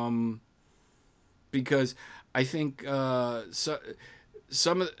 Because I think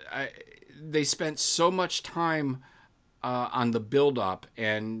they spent so much time on the build up,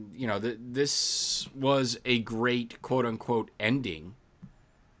 and this was a great quote unquote ending.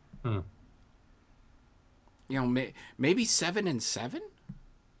 Maybe 7 and 7.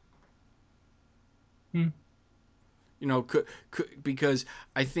 Because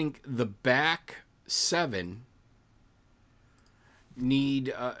I think the back 7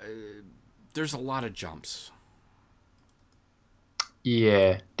 need. There's a lot of jumps.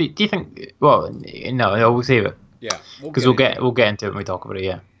 Yeah. Do you think? Well, no, we'll save it. Yeah, because we'll get into it when we talk about it.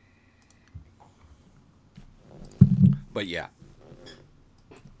 Yeah. But yeah,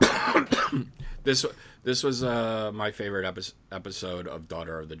 this was my favorite episode of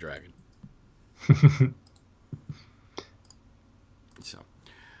Daughter of the Dragon. So,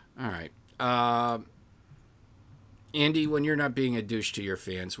 all right, Andy, when you're not being a douche to your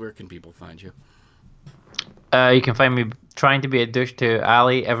fans, where can people find you? You can find me trying to be a douche to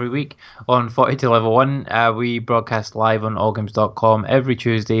Ali every week on 42 Level 1. We broadcast live on allgames.com every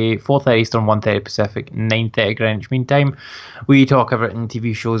Tuesday, 4:30 Eastern, 1:30 Pacific, 9:30 Greenwich Mean Time. We talk everything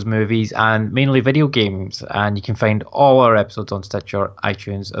TV shows, movies, and mainly video games. And you can find all our episodes on Stitcher,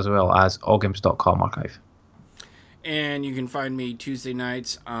 iTunes, as well as allgames.com archive. And you can find me Tuesday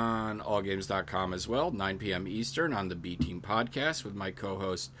nights on allgames.com as well, 9 p.m. Eastern on the B Team podcast with my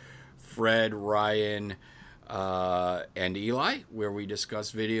co-host Fred, Ryan, and Eli, where we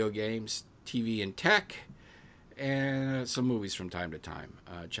discuss video games, TV, and tech, and some movies from time to time.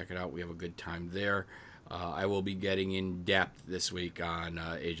 Check it out. We have a good time there. I will be getting in depth this week on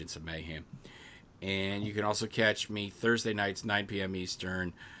Agents of Mayhem. And you can also catch me Thursday nights, 9 p.m.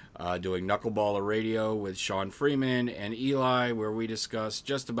 Eastern, doing Knuckleballer Radio with Sean Freeman and Eli, where we discuss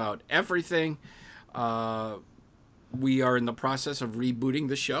just about everything. We are in the process of rebooting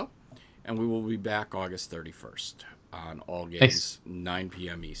the show, and we will be back August 31st on All Games, 9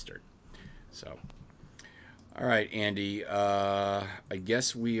 p.m. Eastern. So, all right, Andy, I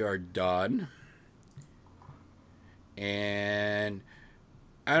guess we are done. And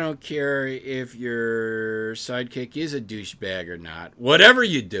I don't care if your sidekick is a douchebag or not. Whatever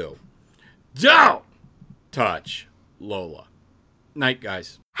you do, don't touch Lola. Night,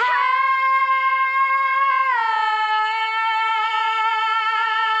 guys.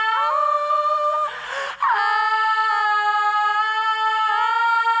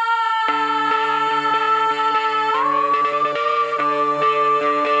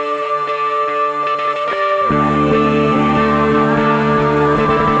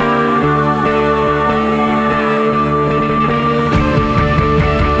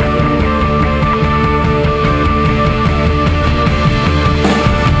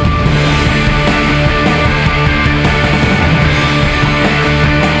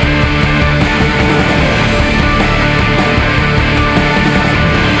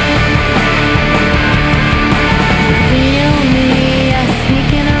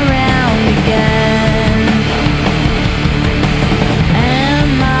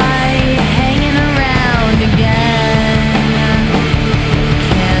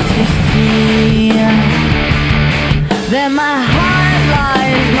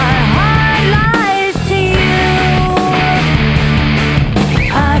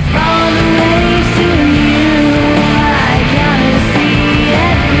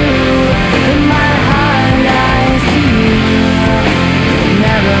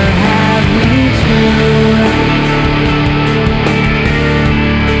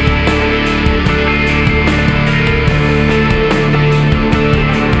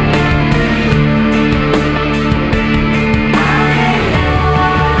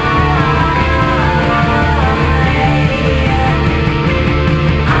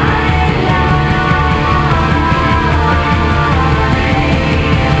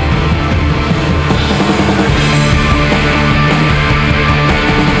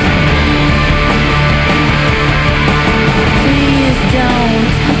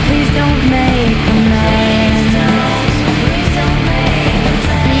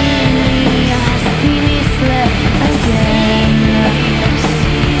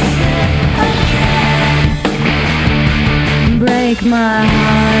 Take my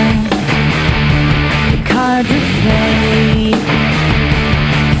heart, the cards of fate,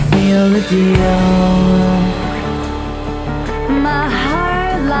 seal the deal. My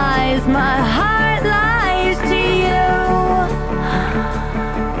heart lies to you.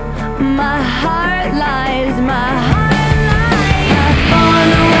 My heart lies, I've fallen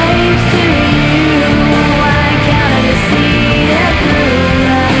the waves to you. I counted to see it through,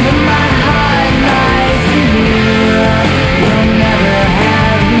 but my heart lies to you. You'll never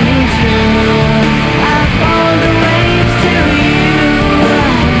have me true. I've fallen the waves to you.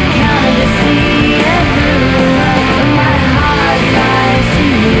 Counted to see it through, but my heart lies to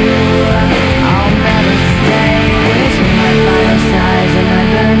you. I'll never stay between my firesides and my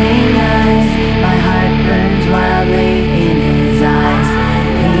burning eyes. My heart burns wildly in his eyes.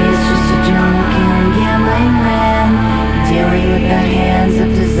 He's just a drunken gambling man, dealing with the hands of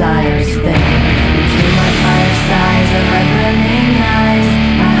desire's thing. Between my firesides and my burning eyes,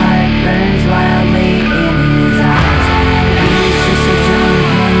 my heart burns wildly in his eyes. He's just a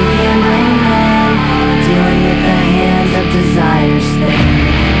drunken gambling man, dealing with the hands of desire's thing.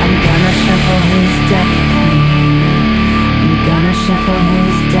 I'm gonna shuffle his deck clean. I'm gonna shuffle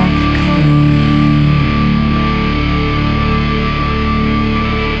his deck clean.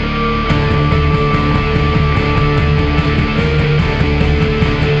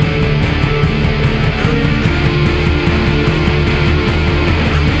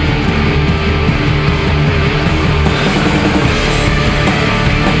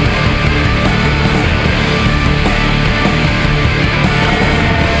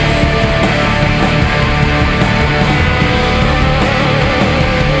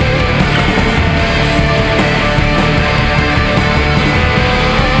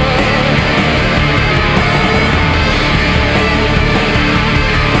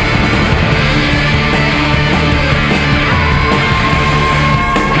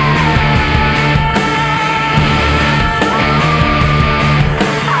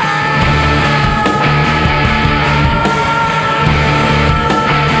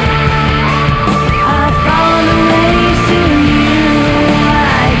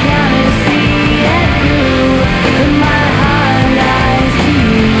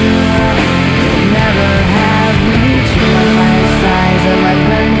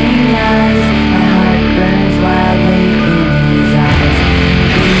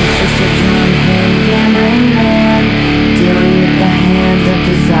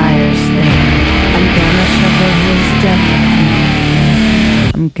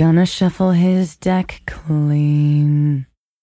 I'm gonna shuffle his deck clean.